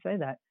shouldn't even say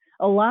that,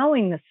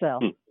 allowing the cell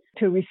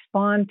to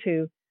respond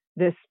to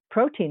this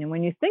protein. And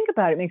when you think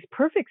about it, it makes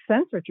perfect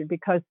sense, Richard,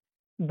 because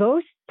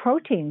those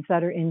proteins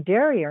that are in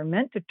dairy are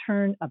meant to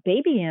turn a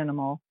baby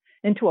animal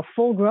into a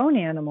full-grown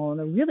animal in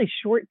a really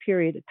short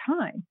period of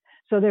time.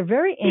 So they're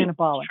very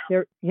anabolic.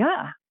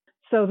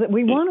 So that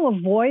we want to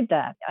avoid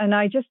that. And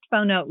I just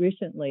found out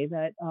recently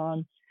that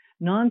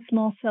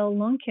non-small cell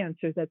lung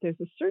cancer, that there's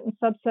a certain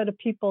subset of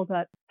people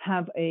that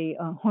have a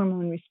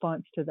hormone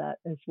response to that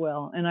as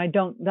well. And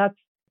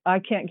I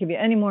can't give you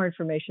any more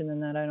information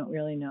than that. I don't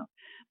really know.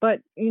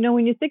 But,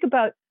 when you think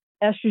about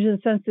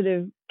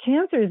estrogen-sensitive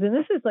cancers, and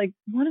this is like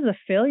one of the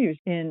failures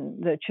in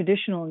the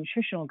traditional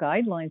nutritional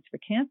guidelines for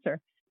cancer,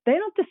 they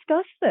don't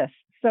discuss this.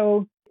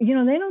 So, they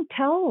don't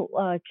tell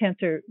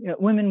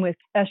women with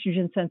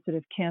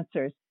estrogen-sensitive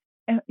cancers,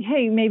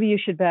 hey, maybe you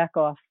should back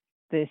off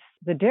the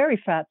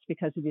dairy fats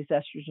because of these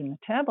estrogen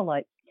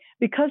metabolites.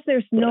 Because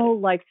there's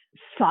no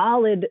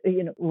solid,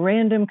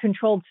 random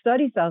controlled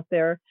studies out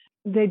there,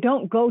 they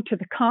don't go to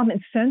the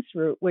common sense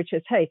route, which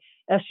is, hey,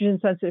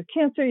 estrogen-sensitive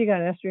cancer, you got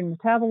an estrogen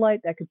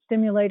metabolite that could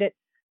stimulate it.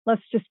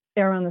 Let's just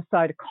err on the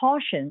side of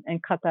caution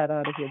and cut that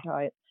out of your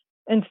diet.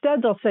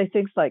 Instead, they'll say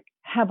things like,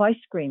 have ice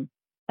cream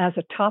as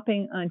a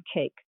topping on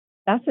cake.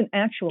 That's an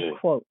actual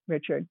quote,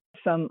 Richard.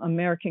 Some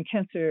American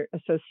Cancer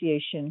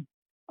Association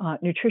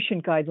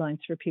nutrition guidelines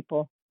for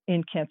people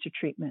in cancer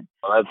treatment.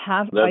 Well,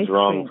 have that's ice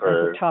wrong cream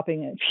as a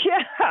topping it.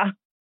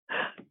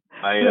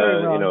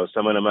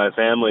 Someone in my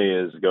family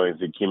is going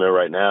through chemo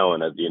right now,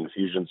 and at the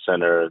infusion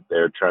center,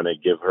 they're trying to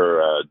give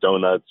her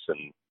donuts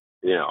and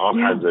all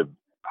kinds of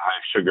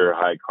high sugar,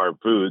 high carb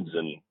foods,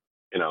 and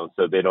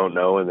so they don't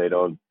know, and they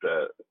don't.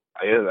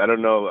 I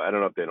don't know. I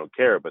don't know if they don't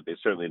care, but they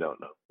certainly don't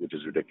know, which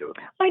is ridiculous.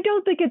 I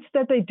don't think it's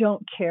that they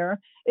don't care.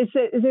 It's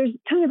that there's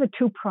kind of a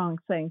two-pronged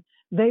thing.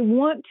 They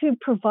want to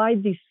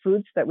provide these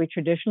foods that we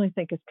traditionally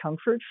think is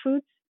comfort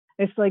foods.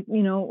 It's like,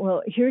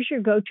 well, here's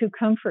your go-to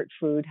comfort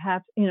food.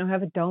 Have a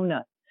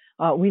donut.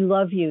 We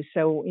love you,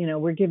 so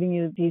we're giving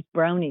you these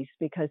brownies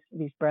because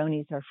these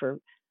brownies are for,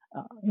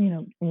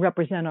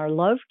 represent our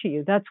love to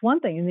you. That's one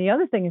thing. And the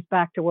other thing is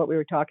back to what we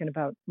were talking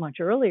about much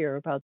earlier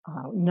about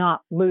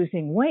not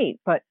losing weight.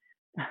 But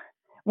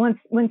when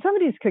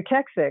somebody's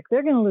cachexic,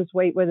 they're going to lose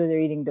weight whether they're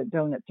eating the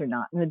donuts or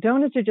not. And the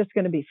donuts are just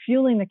going to be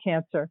fueling the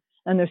cancer,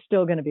 and they're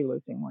still going to be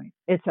losing weight.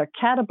 It's a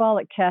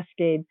catabolic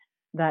cascade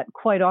that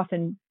quite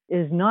often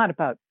is not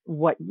about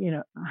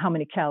how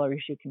many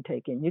calories you can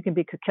take in. You can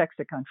be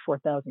cachexic on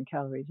 4,000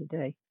 calories a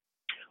day.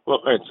 Well,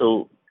 all right.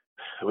 So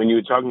when you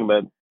were talking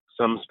about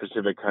some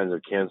specific kinds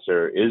of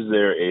cancer, is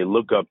there a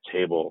lookup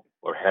table,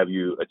 or have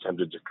you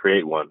attempted to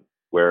create one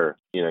where,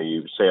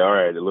 you say, all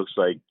right, it looks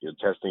like your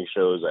testing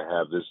shows I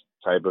have this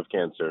type of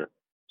cancer.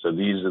 So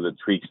these are the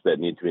tweaks that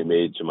need to be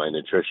made to my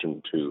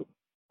nutrition to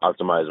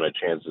optimize my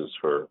chances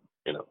for,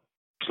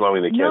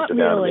 slowing the cancer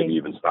down and maybe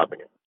even stopping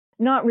it?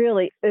 Not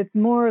really. It's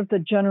more of the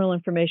general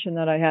information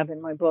that I have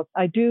in my book.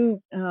 I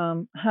do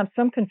have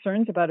some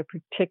concerns about a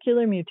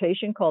particular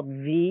mutation called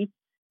V,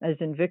 as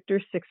in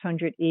Victor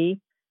 600E,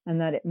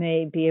 and that it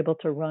may be able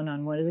to run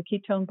on one of the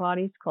ketone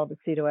bodies called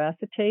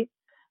acetoacetate.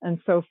 And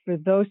so for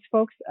those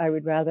folks, I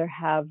would rather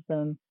have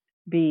them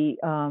be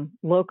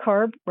low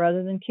carb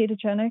rather than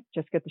ketogenic.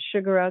 Just get the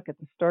sugar out, get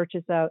the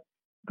starches out,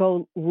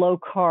 go low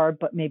carb,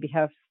 but maybe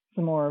have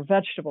some more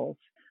vegetables.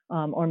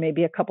 Or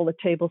maybe a couple of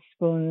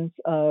tablespoons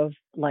of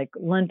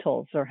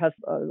lentils, or have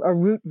a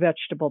root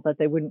vegetable that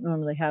they wouldn't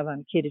normally have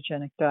on a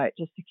ketogenic diet,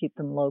 just to keep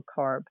them low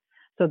carb,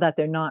 so that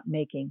they're not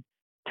making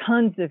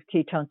tons of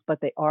ketones, but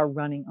they are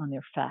running on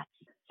their fats.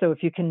 So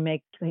if you can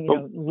make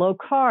low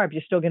carb,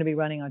 you're still going to be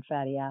running on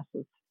fatty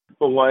acids.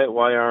 But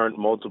why aren't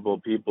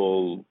multiple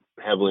people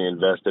heavily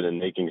invested in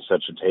making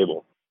such a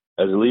table,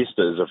 at least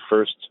as a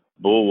first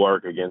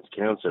bulwark against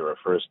cancer, a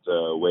first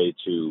way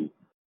to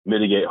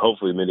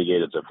hopefully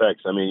mitigate its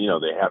effects? I mean,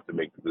 they have to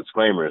make the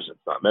disclaimers. It's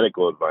not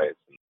medical advice.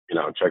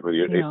 Check with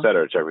your, et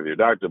cetera, check with your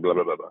doctor, blah,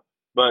 blah, blah, blah.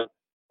 But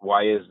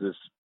why is this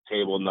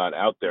table not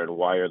out there, and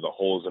why are the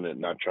holes in it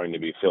not trying to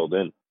be filled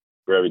in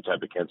for every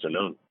type of cancer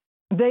known?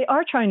 They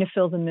are trying to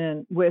fill them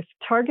in with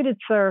targeted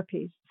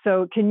therapies.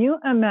 So can you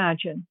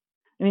imagine,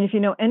 if you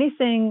know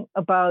anything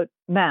about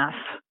math,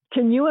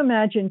 can you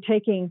imagine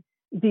taking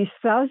these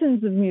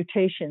thousands of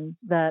mutations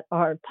that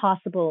are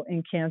possible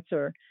in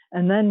cancer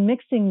and then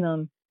mixing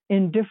them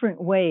in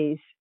different ways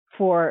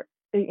for,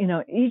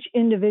 each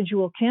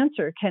individual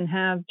cancer can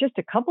have just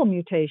a couple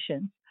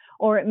mutations,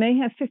 or it may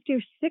have 50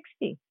 or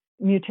 60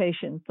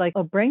 mutations, like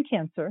a brain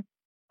cancer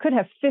could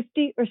have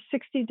 50 or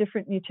 60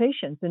 different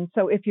mutations. And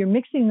so if you're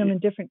mixing them in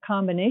different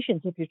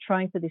combinations, if you're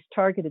trying for these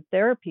targeted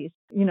therapies,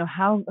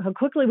 how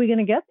quickly are we going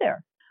to get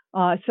there?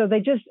 So they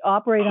just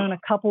operate on a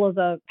couple of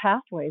the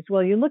pathways.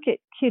 Well, you look at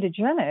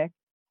ketogenic,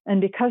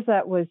 And because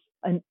that was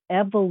an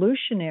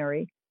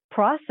evolutionary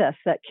process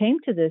that came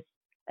to this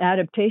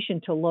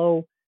adaptation to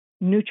low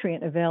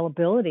nutrient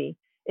availability,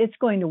 it's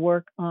going to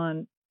work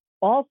on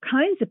all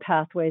kinds of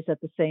pathways at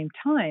the same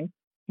time.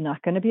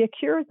 Not going to be a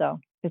cure, though.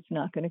 It's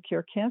not going to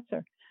cure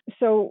cancer.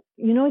 So,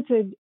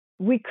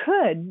 we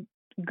could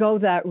go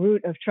that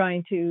route of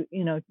trying to,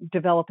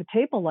 develop a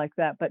table like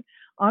that. But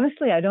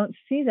honestly, I don't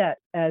see that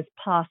as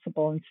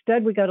possible.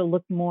 Instead, we got to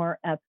look more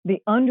at the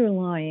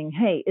underlying,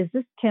 hey, is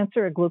this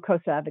cancer a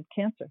glucose-avid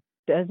cancer?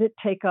 Does it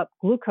take up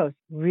glucose?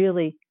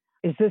 Really,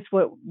 is this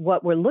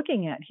what we're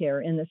looking at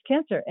here in this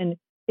cancer? And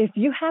if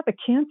you have a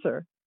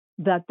cancer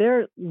that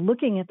they're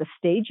looking at the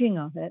staging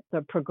of it,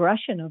 the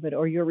progression of it,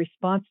 or your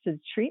response to the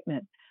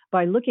treatment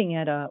by looking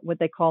at what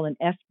they call an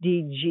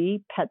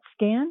FDG PET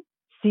scan,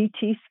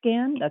 CT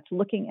scan, that's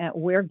looking at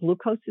where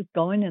glucose is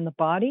going in the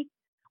body,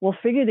 we'll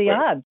figure the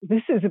odds.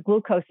 This is a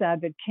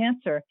glucose-avid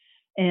cancer,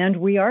 and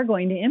we are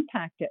going to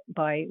impact it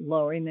by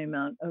lowering the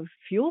amount of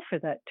fuel for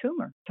that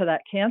tumor, for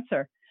that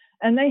cancer.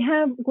 And they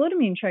have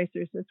glutamine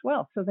tracers as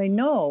well. So they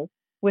know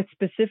with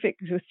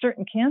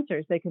certain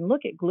cancers, they can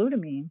look at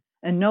glutamine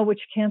and know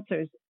which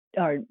cancers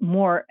are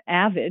more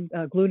avid,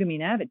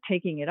 glutamine avid,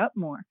 taking it up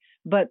more.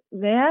 But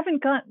they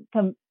haven't gotten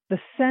the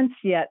sense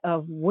yet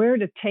of where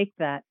to take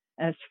that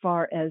as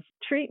far as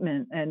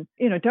treatment. And,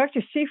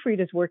 Dr.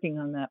 Seyfried is working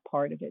on that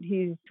part of it.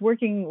 He's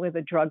working with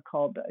a drug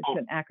called, it's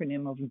an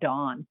acronym of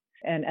DAWN,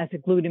 and as a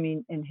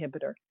glutamine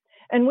inhibitor.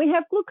 And we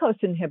have glucose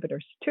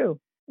inhibitors too.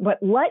 But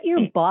let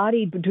your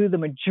body do the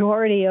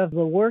majority of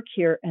the work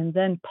here and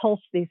then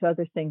pulse these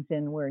other things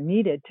in where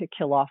needed to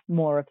kill off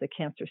more of the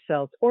cancer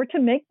cells or to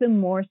make them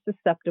more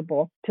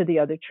susceptible to the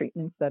other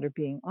treatments that are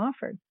being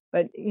offered.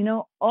 But,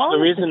 all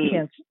the reason,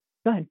 cancer.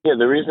 Go ahead. Yeah,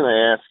 the reason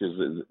I ask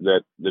is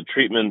that the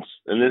treatments,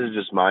 and this is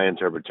just my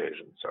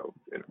interpretation, so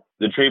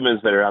the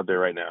treatments that are out there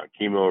right now,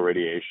 chemo,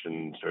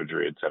 radiation,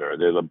 surgery, et cetera,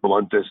 they're the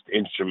bluntest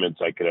instruments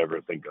I could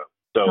ever think of.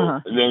 So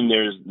then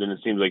it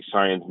seems like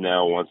science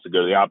now wants to go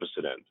to the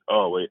opposite end.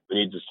 Oh, wait, we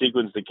need to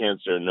sequence the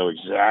cancer and know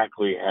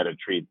exactly how to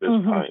treat this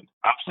kind.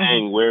 I'm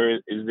saying, where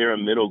is there a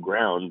middle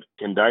ground?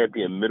 Can diet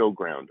be a middle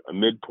ground, a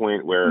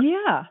midpoint where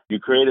you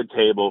create a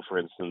table, for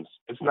instance,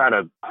 it's not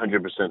a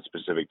 100%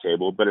 specific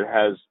table, but it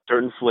has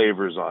certain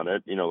flavors on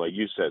it. Like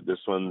you said, this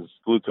one's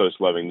glucose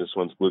loving, this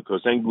one's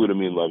glucose and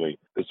glutamine loving,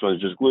 this one's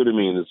just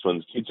glutamine, this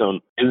one's ketone.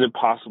 Is it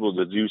possible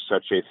to do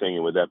such a thing,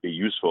 and would that be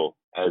useful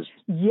as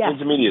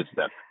intermediate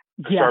step?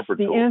 Yes,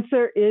 the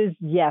answer is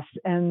yes.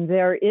 And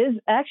there is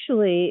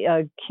actually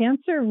a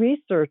cancer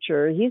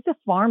researcher. He's a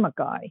pharma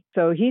guy.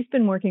 So he's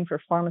been working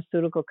for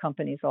pharmaceutical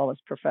companies all his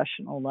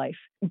professional life.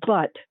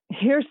 But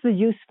here's the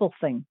useful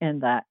thing in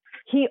that.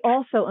 He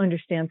also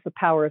understands the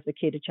power of the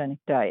ketogenic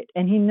diet.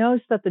 And he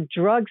knows that the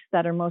drugs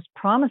that are most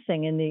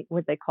promising in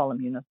what they call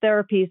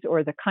immunotherapies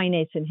or the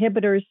kinase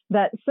inhibitors,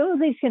 that some of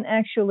these can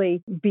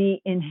actually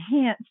be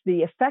enhanced. The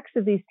effects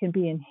of these can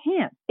be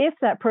enhanced if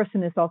that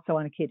person is also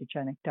on a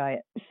ketogenic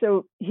diet.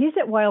 So he's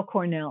at Weill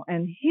Cornell,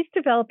 and he's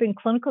developing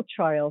clinical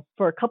trials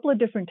for a couple of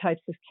different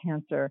types of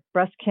cancer,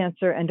 breast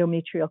cancer,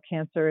 endometrial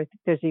cancer. I think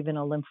there's even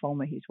a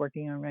lymphoma he's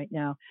working on right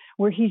now,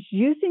 where he's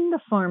using the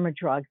pharma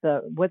drug,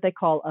 what they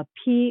call a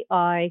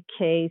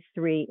PIK3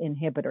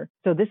 inhibitor.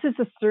 So this is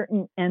a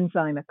certain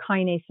enzyme, a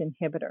kinase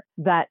inhibitor,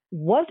 that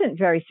wasn't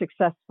very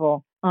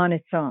successful on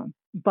its own.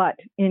 But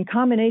in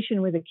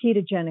combination with a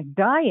ketogenic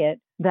diet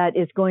that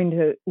is going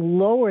to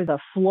lower the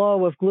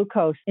flow of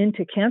glucose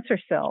into cancer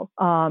cells,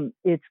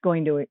 it's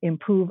going to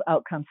improve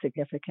outcomes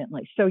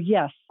significantly. So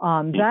yes,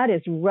 that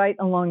is right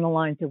along the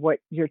lines of what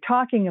you're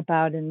talking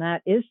about, and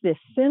that is this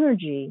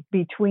synergy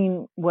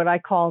between what I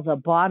call the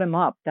bottom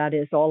up, that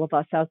is all of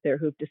us out there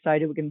who've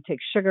decided we're going to take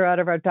sugar out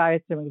of our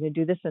diets and we're going to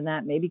do this and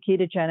that, maybe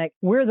ketogenic.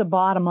 We're the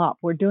bottom up.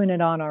 We're doing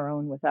it on our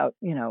own without,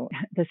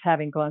 this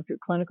having gone through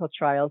clinical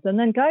trials. And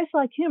then guys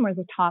like him are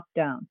the top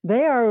down.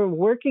 They are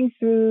working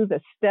through the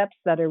steps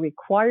that are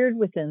required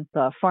within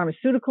the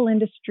pharmaceutical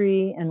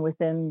industry and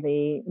within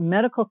the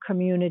medical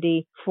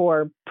community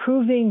for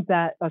proving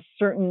that a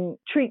certain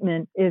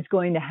treatment is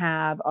going to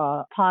have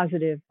a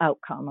positive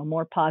outcome, a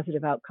more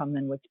positive outcome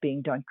than what's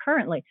being done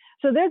currently.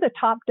 So they're the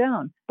top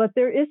down. But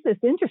there is this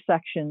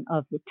intersection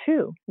of the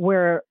two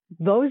where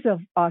those of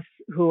us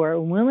who are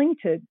willing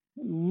to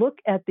look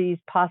at these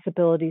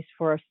possibilities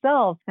for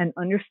ourselves and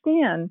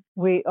understand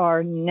we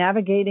are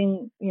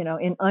navigating,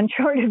 in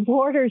uncharted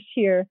waters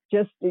here,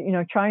 just,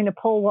 trying to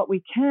pull what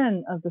we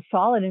can of the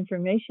solid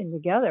information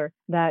together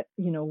that,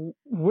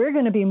 we're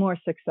going to be more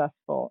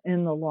successful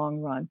in the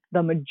long run.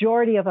 The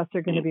majority of us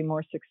are going to be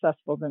more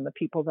successful than the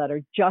people that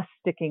are just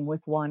sticking with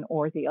one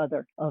or the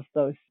other of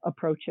those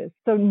approaches.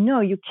 So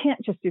no, you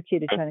can't just do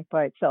ketogenic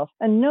by itself.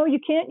 And no, you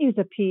can't use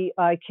a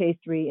PIK3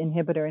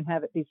 inhibitor and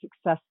have it be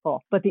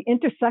successful. But the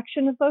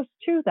intersection of those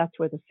two, that's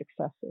where the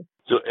success is.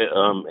 So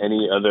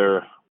any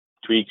other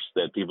tweaks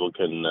that people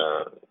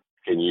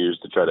can use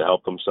to try to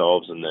help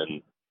themselves? And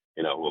then,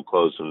 we'll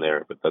close from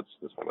there. But that's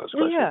my last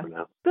question for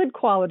now. Good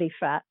quality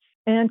fats.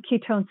 and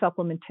ketone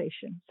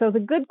supplementation. So the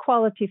good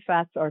quality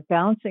fats are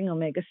balancing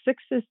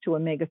omega-6s to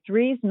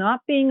omega-3s,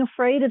 not being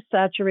afraid of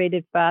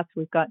saturated fats.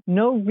 We've got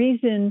no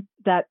reason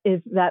that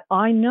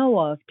I know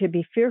of to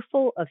be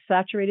fearful of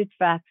saturated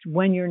fats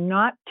when you're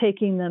not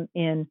taking them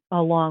in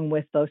along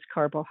with those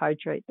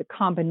carbohydrates. The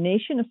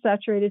combination of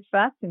saturated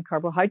fats and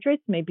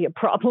carbohydrates may be a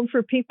problem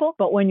for people,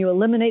 but when you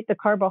eliminate the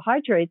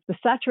carbohydrates, the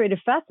saturated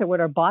fats are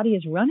what our body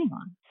is running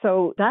on.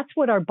 So that's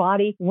what our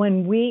body,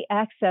 when we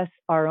access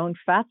our own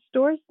fat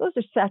stores, those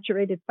are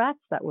saturated fats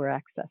that we're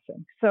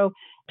accessing. So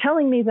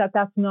telling me that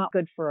that's not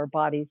good for our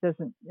bodies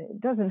doesn't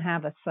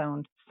have a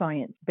sound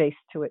science base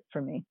to it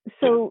for me.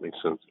 So yeah,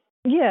 makes sense.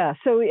 Yeah.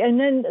 So, and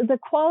then the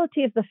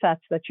quality of the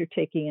fats that you're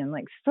taking in,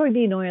 like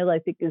soybean oil, I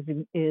think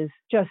is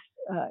just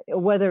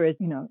whether it's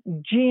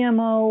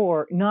GMO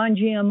or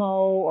non-GMO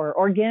or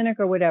organic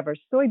or whatever.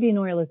 Soybean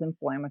oil is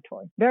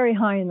inflammatory, very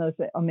high in those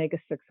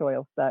omega-6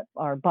 oils that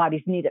our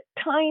bodies need a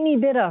tiny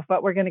bit of,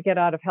 but we're going to get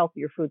out of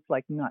healthier foods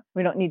like nuts.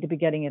 We don't need to be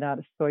getting it out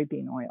of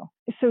soybean oil.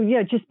 So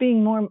yeah, just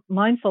being more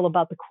mindful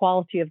about the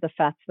quality of the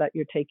fats that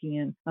you're taking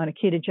in on a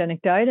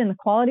ketogenic diet and the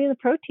quality of the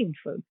protein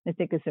food, I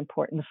think is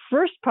important. The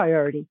first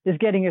priority is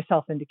getting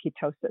yourself into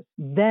ketosis.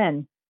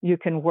 Then you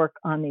can work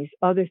on these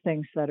other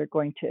things that are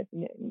going to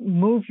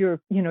move your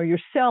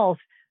cells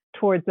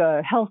towards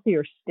a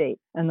healthier state.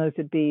 And those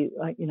would be,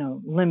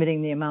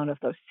 limiting the amount of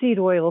those seed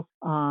oils,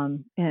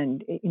 and,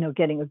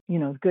 getting,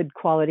 good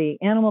quality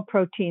animal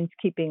proteins,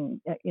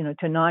 keeping,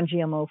 to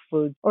non-GMO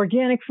foods,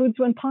 organic foods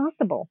when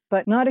possible,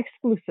 but not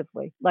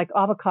exclusively. Like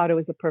avocado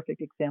is a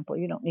perfect example.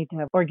 You don't need to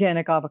have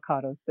organic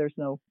avocados. There's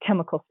no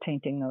chemicals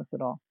tainting those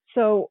at all.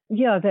 So,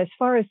 yeah, as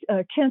far as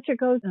cancer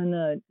goes and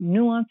the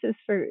nuances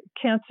for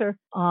cancer,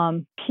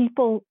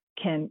 people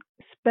can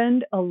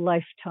spend a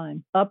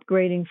lifetime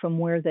upgrading from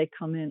where they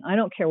come in. I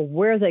don't care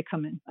where they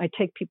come in. I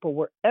take people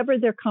wherever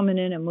they're coming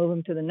in and move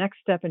them to the next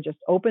step and just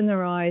open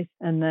their eyes.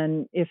 And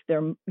then if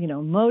they're,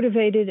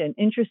 motivated and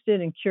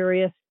interested and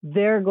curious,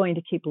 they're going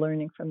to keep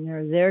learning from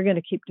there. They're going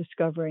to keep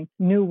discovering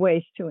new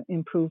ways to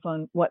improve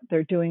on what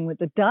they're doing with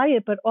the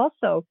diet, but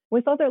also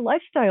with other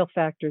lifestyle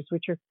factors,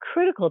 which are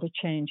critical to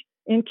change.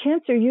 In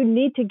cancer, you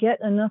need to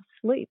get enough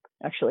sleep.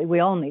 Actually, we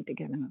all need to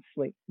get enough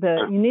sleep.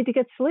 You need to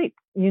get sleep.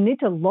 You need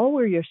to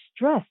lower your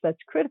stress.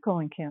 That's critical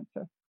in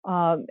cancer.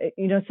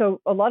 So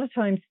a lot of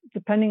times,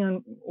 depending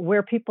on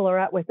where people are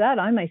at with that,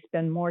 I may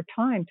spend more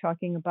time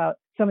talking about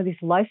some of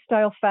these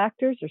lifestyle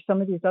factors or some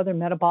of these other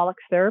metabolic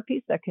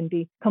therapies that can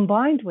be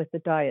combined with the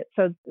diet.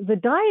 So the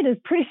diet is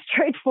pretty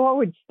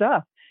straightforward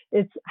stuff.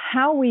 It's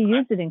how we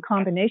use it in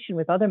combination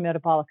with other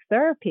metabolic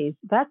therapies.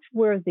 That's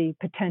where the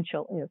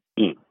potential is.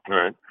 All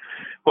right.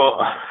 Well,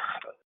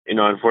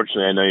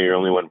 unfortunately, I know you're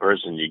only one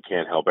person. You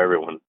can't help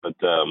everyone. But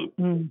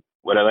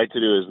what I like to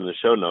do is in the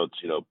show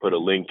notes, put a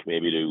link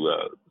maybe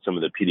to some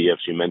of the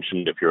PDFs you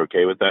mentioned, if you're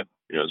okay with that,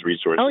 as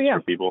resources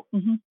for people.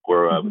 Mm-hmm.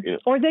 Or,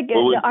 or they get,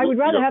 I would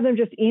rather have them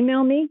just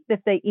email me.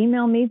 If they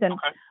email me, then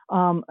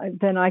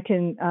then I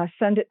can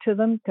send it to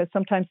them, because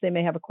sometimes they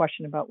may have a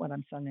question about what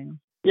I'm sending them.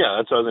 Yeah,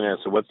 that's what I was going to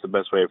ask. So what's the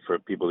best way for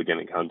people to get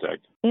in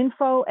contact?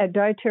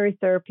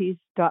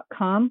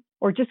 info@dietarytherapies.com,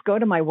 or just go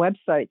to my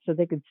website so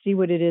they could see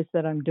what it is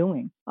that I'm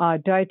doing.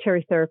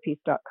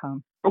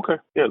 Dietarytherapies.com. Okay.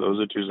 Yeah, those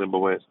are two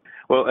simple ways.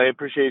 Well, I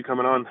appreciate you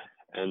coming on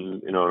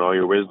and, and all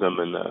your wisdom,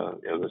 and,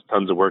 there's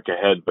tons of work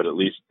ahead, but at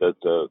least that,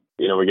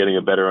 we're getting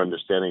a better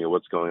understanding of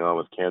what's going on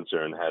with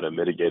cancer and how to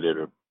mitigate it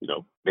or,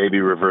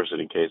 maybe reverse it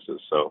in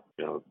cases. So,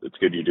 it's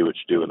good you do what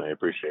you do, and I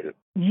appreciate it.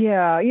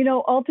 Yeah.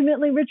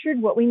 Ultimately, Richard,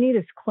 what we need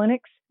is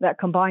clinics that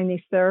combine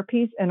these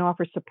therapies and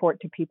offer support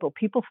to people.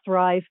 People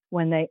thrive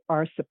when they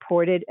are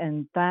supported,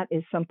 and that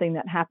is something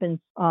that happens.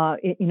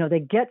 They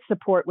get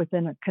support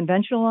within a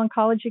conventional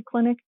oncology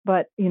clinic,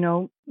 but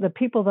the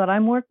people that I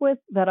work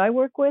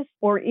with,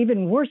 or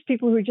even worse,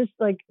 people who are just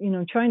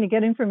trying to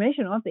get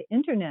information off the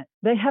internet,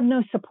 they have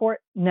no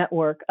support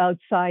network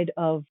outside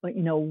of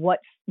what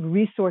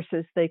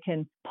resources they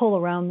can pull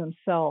around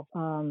themselves.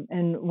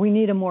 And we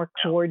need a more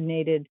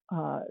coordinated,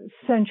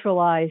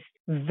 centralized,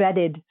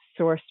 vetted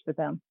source for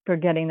them for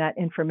getting that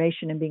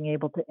information and being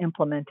able to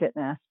implement it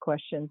and ask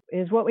questions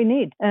is what we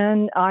need.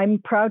 And I'm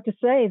proud to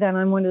say that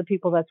I'm one of the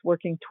people that's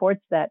working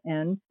towards that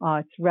end.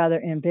 It's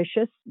rather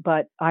ambitious,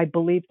 but I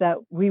believe that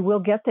we will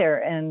get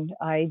there. And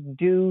I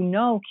do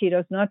know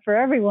keto's not for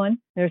everyone.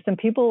 There's some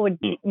people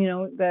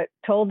that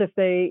told if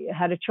they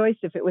had a choice,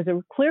 if it was a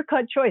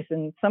clear-cut choice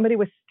and somebody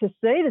was to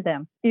say to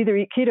them, either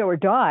eat keto or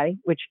die,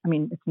 which,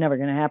 it's never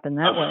going to happen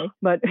that way,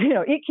 but,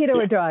 eat keto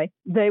or die,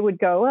 they would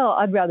go, well,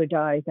 I'd rather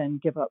die than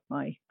give up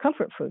my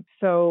comfort food.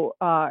 So,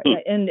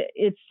 and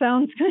it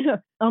sounds kind of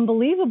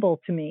unbelievable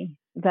to me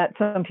that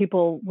some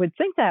people would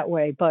think that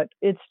way, but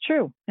it's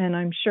true. And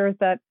I'm sure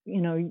that,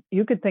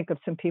 you could think of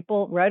some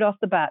people right off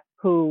the bat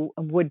who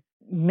would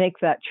make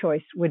that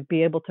choice, would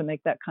be able to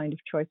make that kind of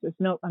choices.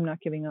 No, I'm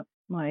not giving up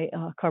my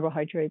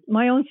carbohydrates.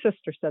 My own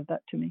sister said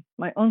that to me.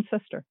 My own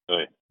sister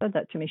said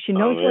that to me. She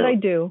knows what I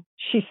do.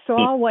 She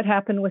saw what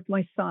happened with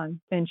my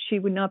son, and she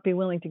would not be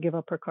willing to give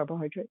up her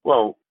carbohydrates.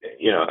 Well,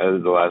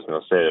 as the last thing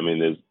I'll say,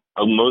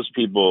 most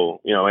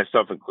people,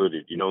 myself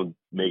included, you don't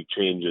make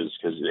changes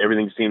because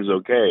everything seems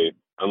okay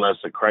unless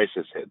a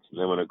crisis hits. And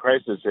then when a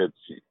crisis hits,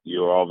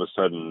 you're all of a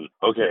sudden,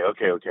 okay,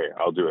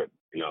 I'll do it.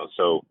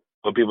 So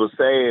what people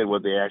say and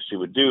what they actually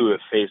would do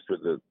if faced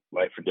with a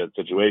life or death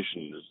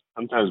situation is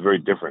sometimes very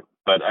different.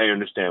 But I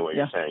understand what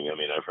you're saying. I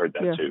mean, I've heard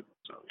that too.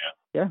 So,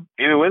 yeah.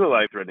 Even with a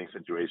life-threatening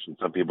situation,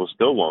 some people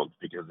still won't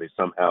because they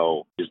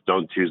somehow just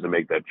don't choose to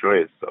make that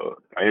choice. So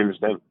I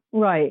understand.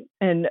 Right.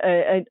 And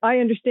I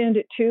understand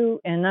it too.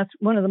 And that's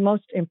one of the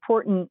most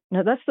important.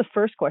 Now, that's the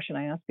first question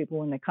I ask people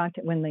when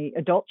the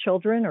adult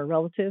children or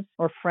relatives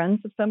or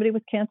friends of somebody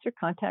with cancer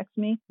contacts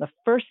me. The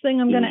first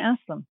thing I'm going to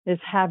ask them is,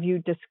 have you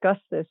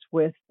discussed this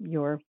with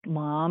your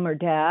mom or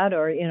dad,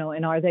 or,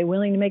 and are they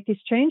willing to make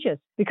these changes?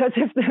 Because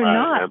if they're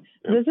not,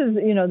 this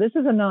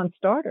is a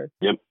non-starter.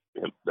 Yep,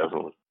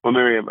 definitely. Well,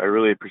 Miriam, I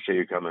really appreciate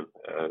you coming.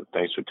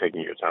 Thanks for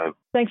taking your time.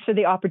 Thanks for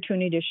the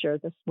opportunity to share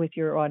this with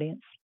your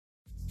audience.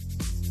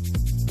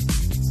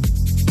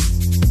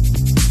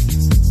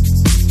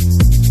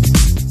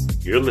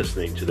 You're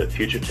listening to the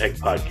Future Tech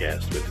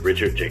Podcast with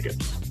Richard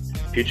Jacobs.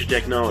 Future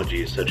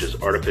technologies such as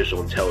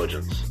artificial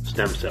intelligence,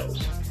 stem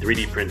cells,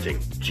 3D printing,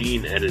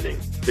 gene editing,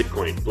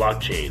 Bitcoin,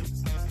 blockchain,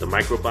 the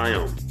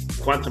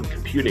microbiome, quantum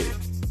computing,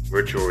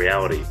 virtual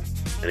reality,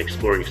 and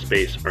exploring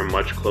space are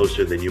much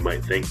closer than you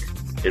might think.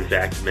 In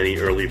fact, many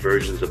early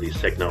versions of these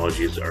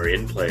technologies are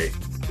in play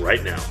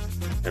right now,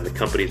 and the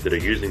companies that are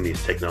using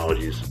these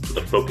technologies are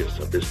the focus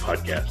of this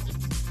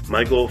podcast.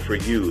 My goal for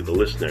you, the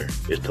listener,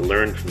 is to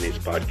learn from these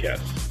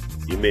podcasts.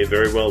 You may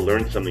very well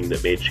learn something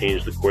that may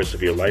change the course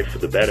of your life for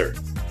the better,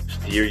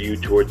 steer you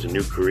towards a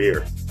new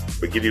career,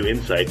 or give you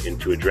insight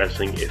into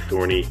addressing a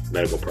thorny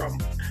medical problem.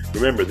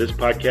 Remember, this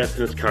podcast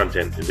and its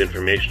content is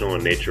informational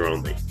in nature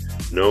only.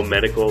 No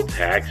medical,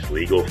 tax,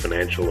 legal,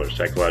 financial, or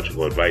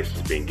psychological advice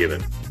is being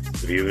given.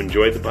 If you've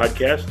enjoyed the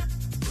podcast,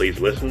 please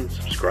listen,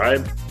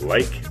 subscribe,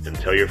 like, and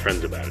tell your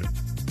friends about it.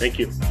 Thank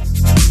you.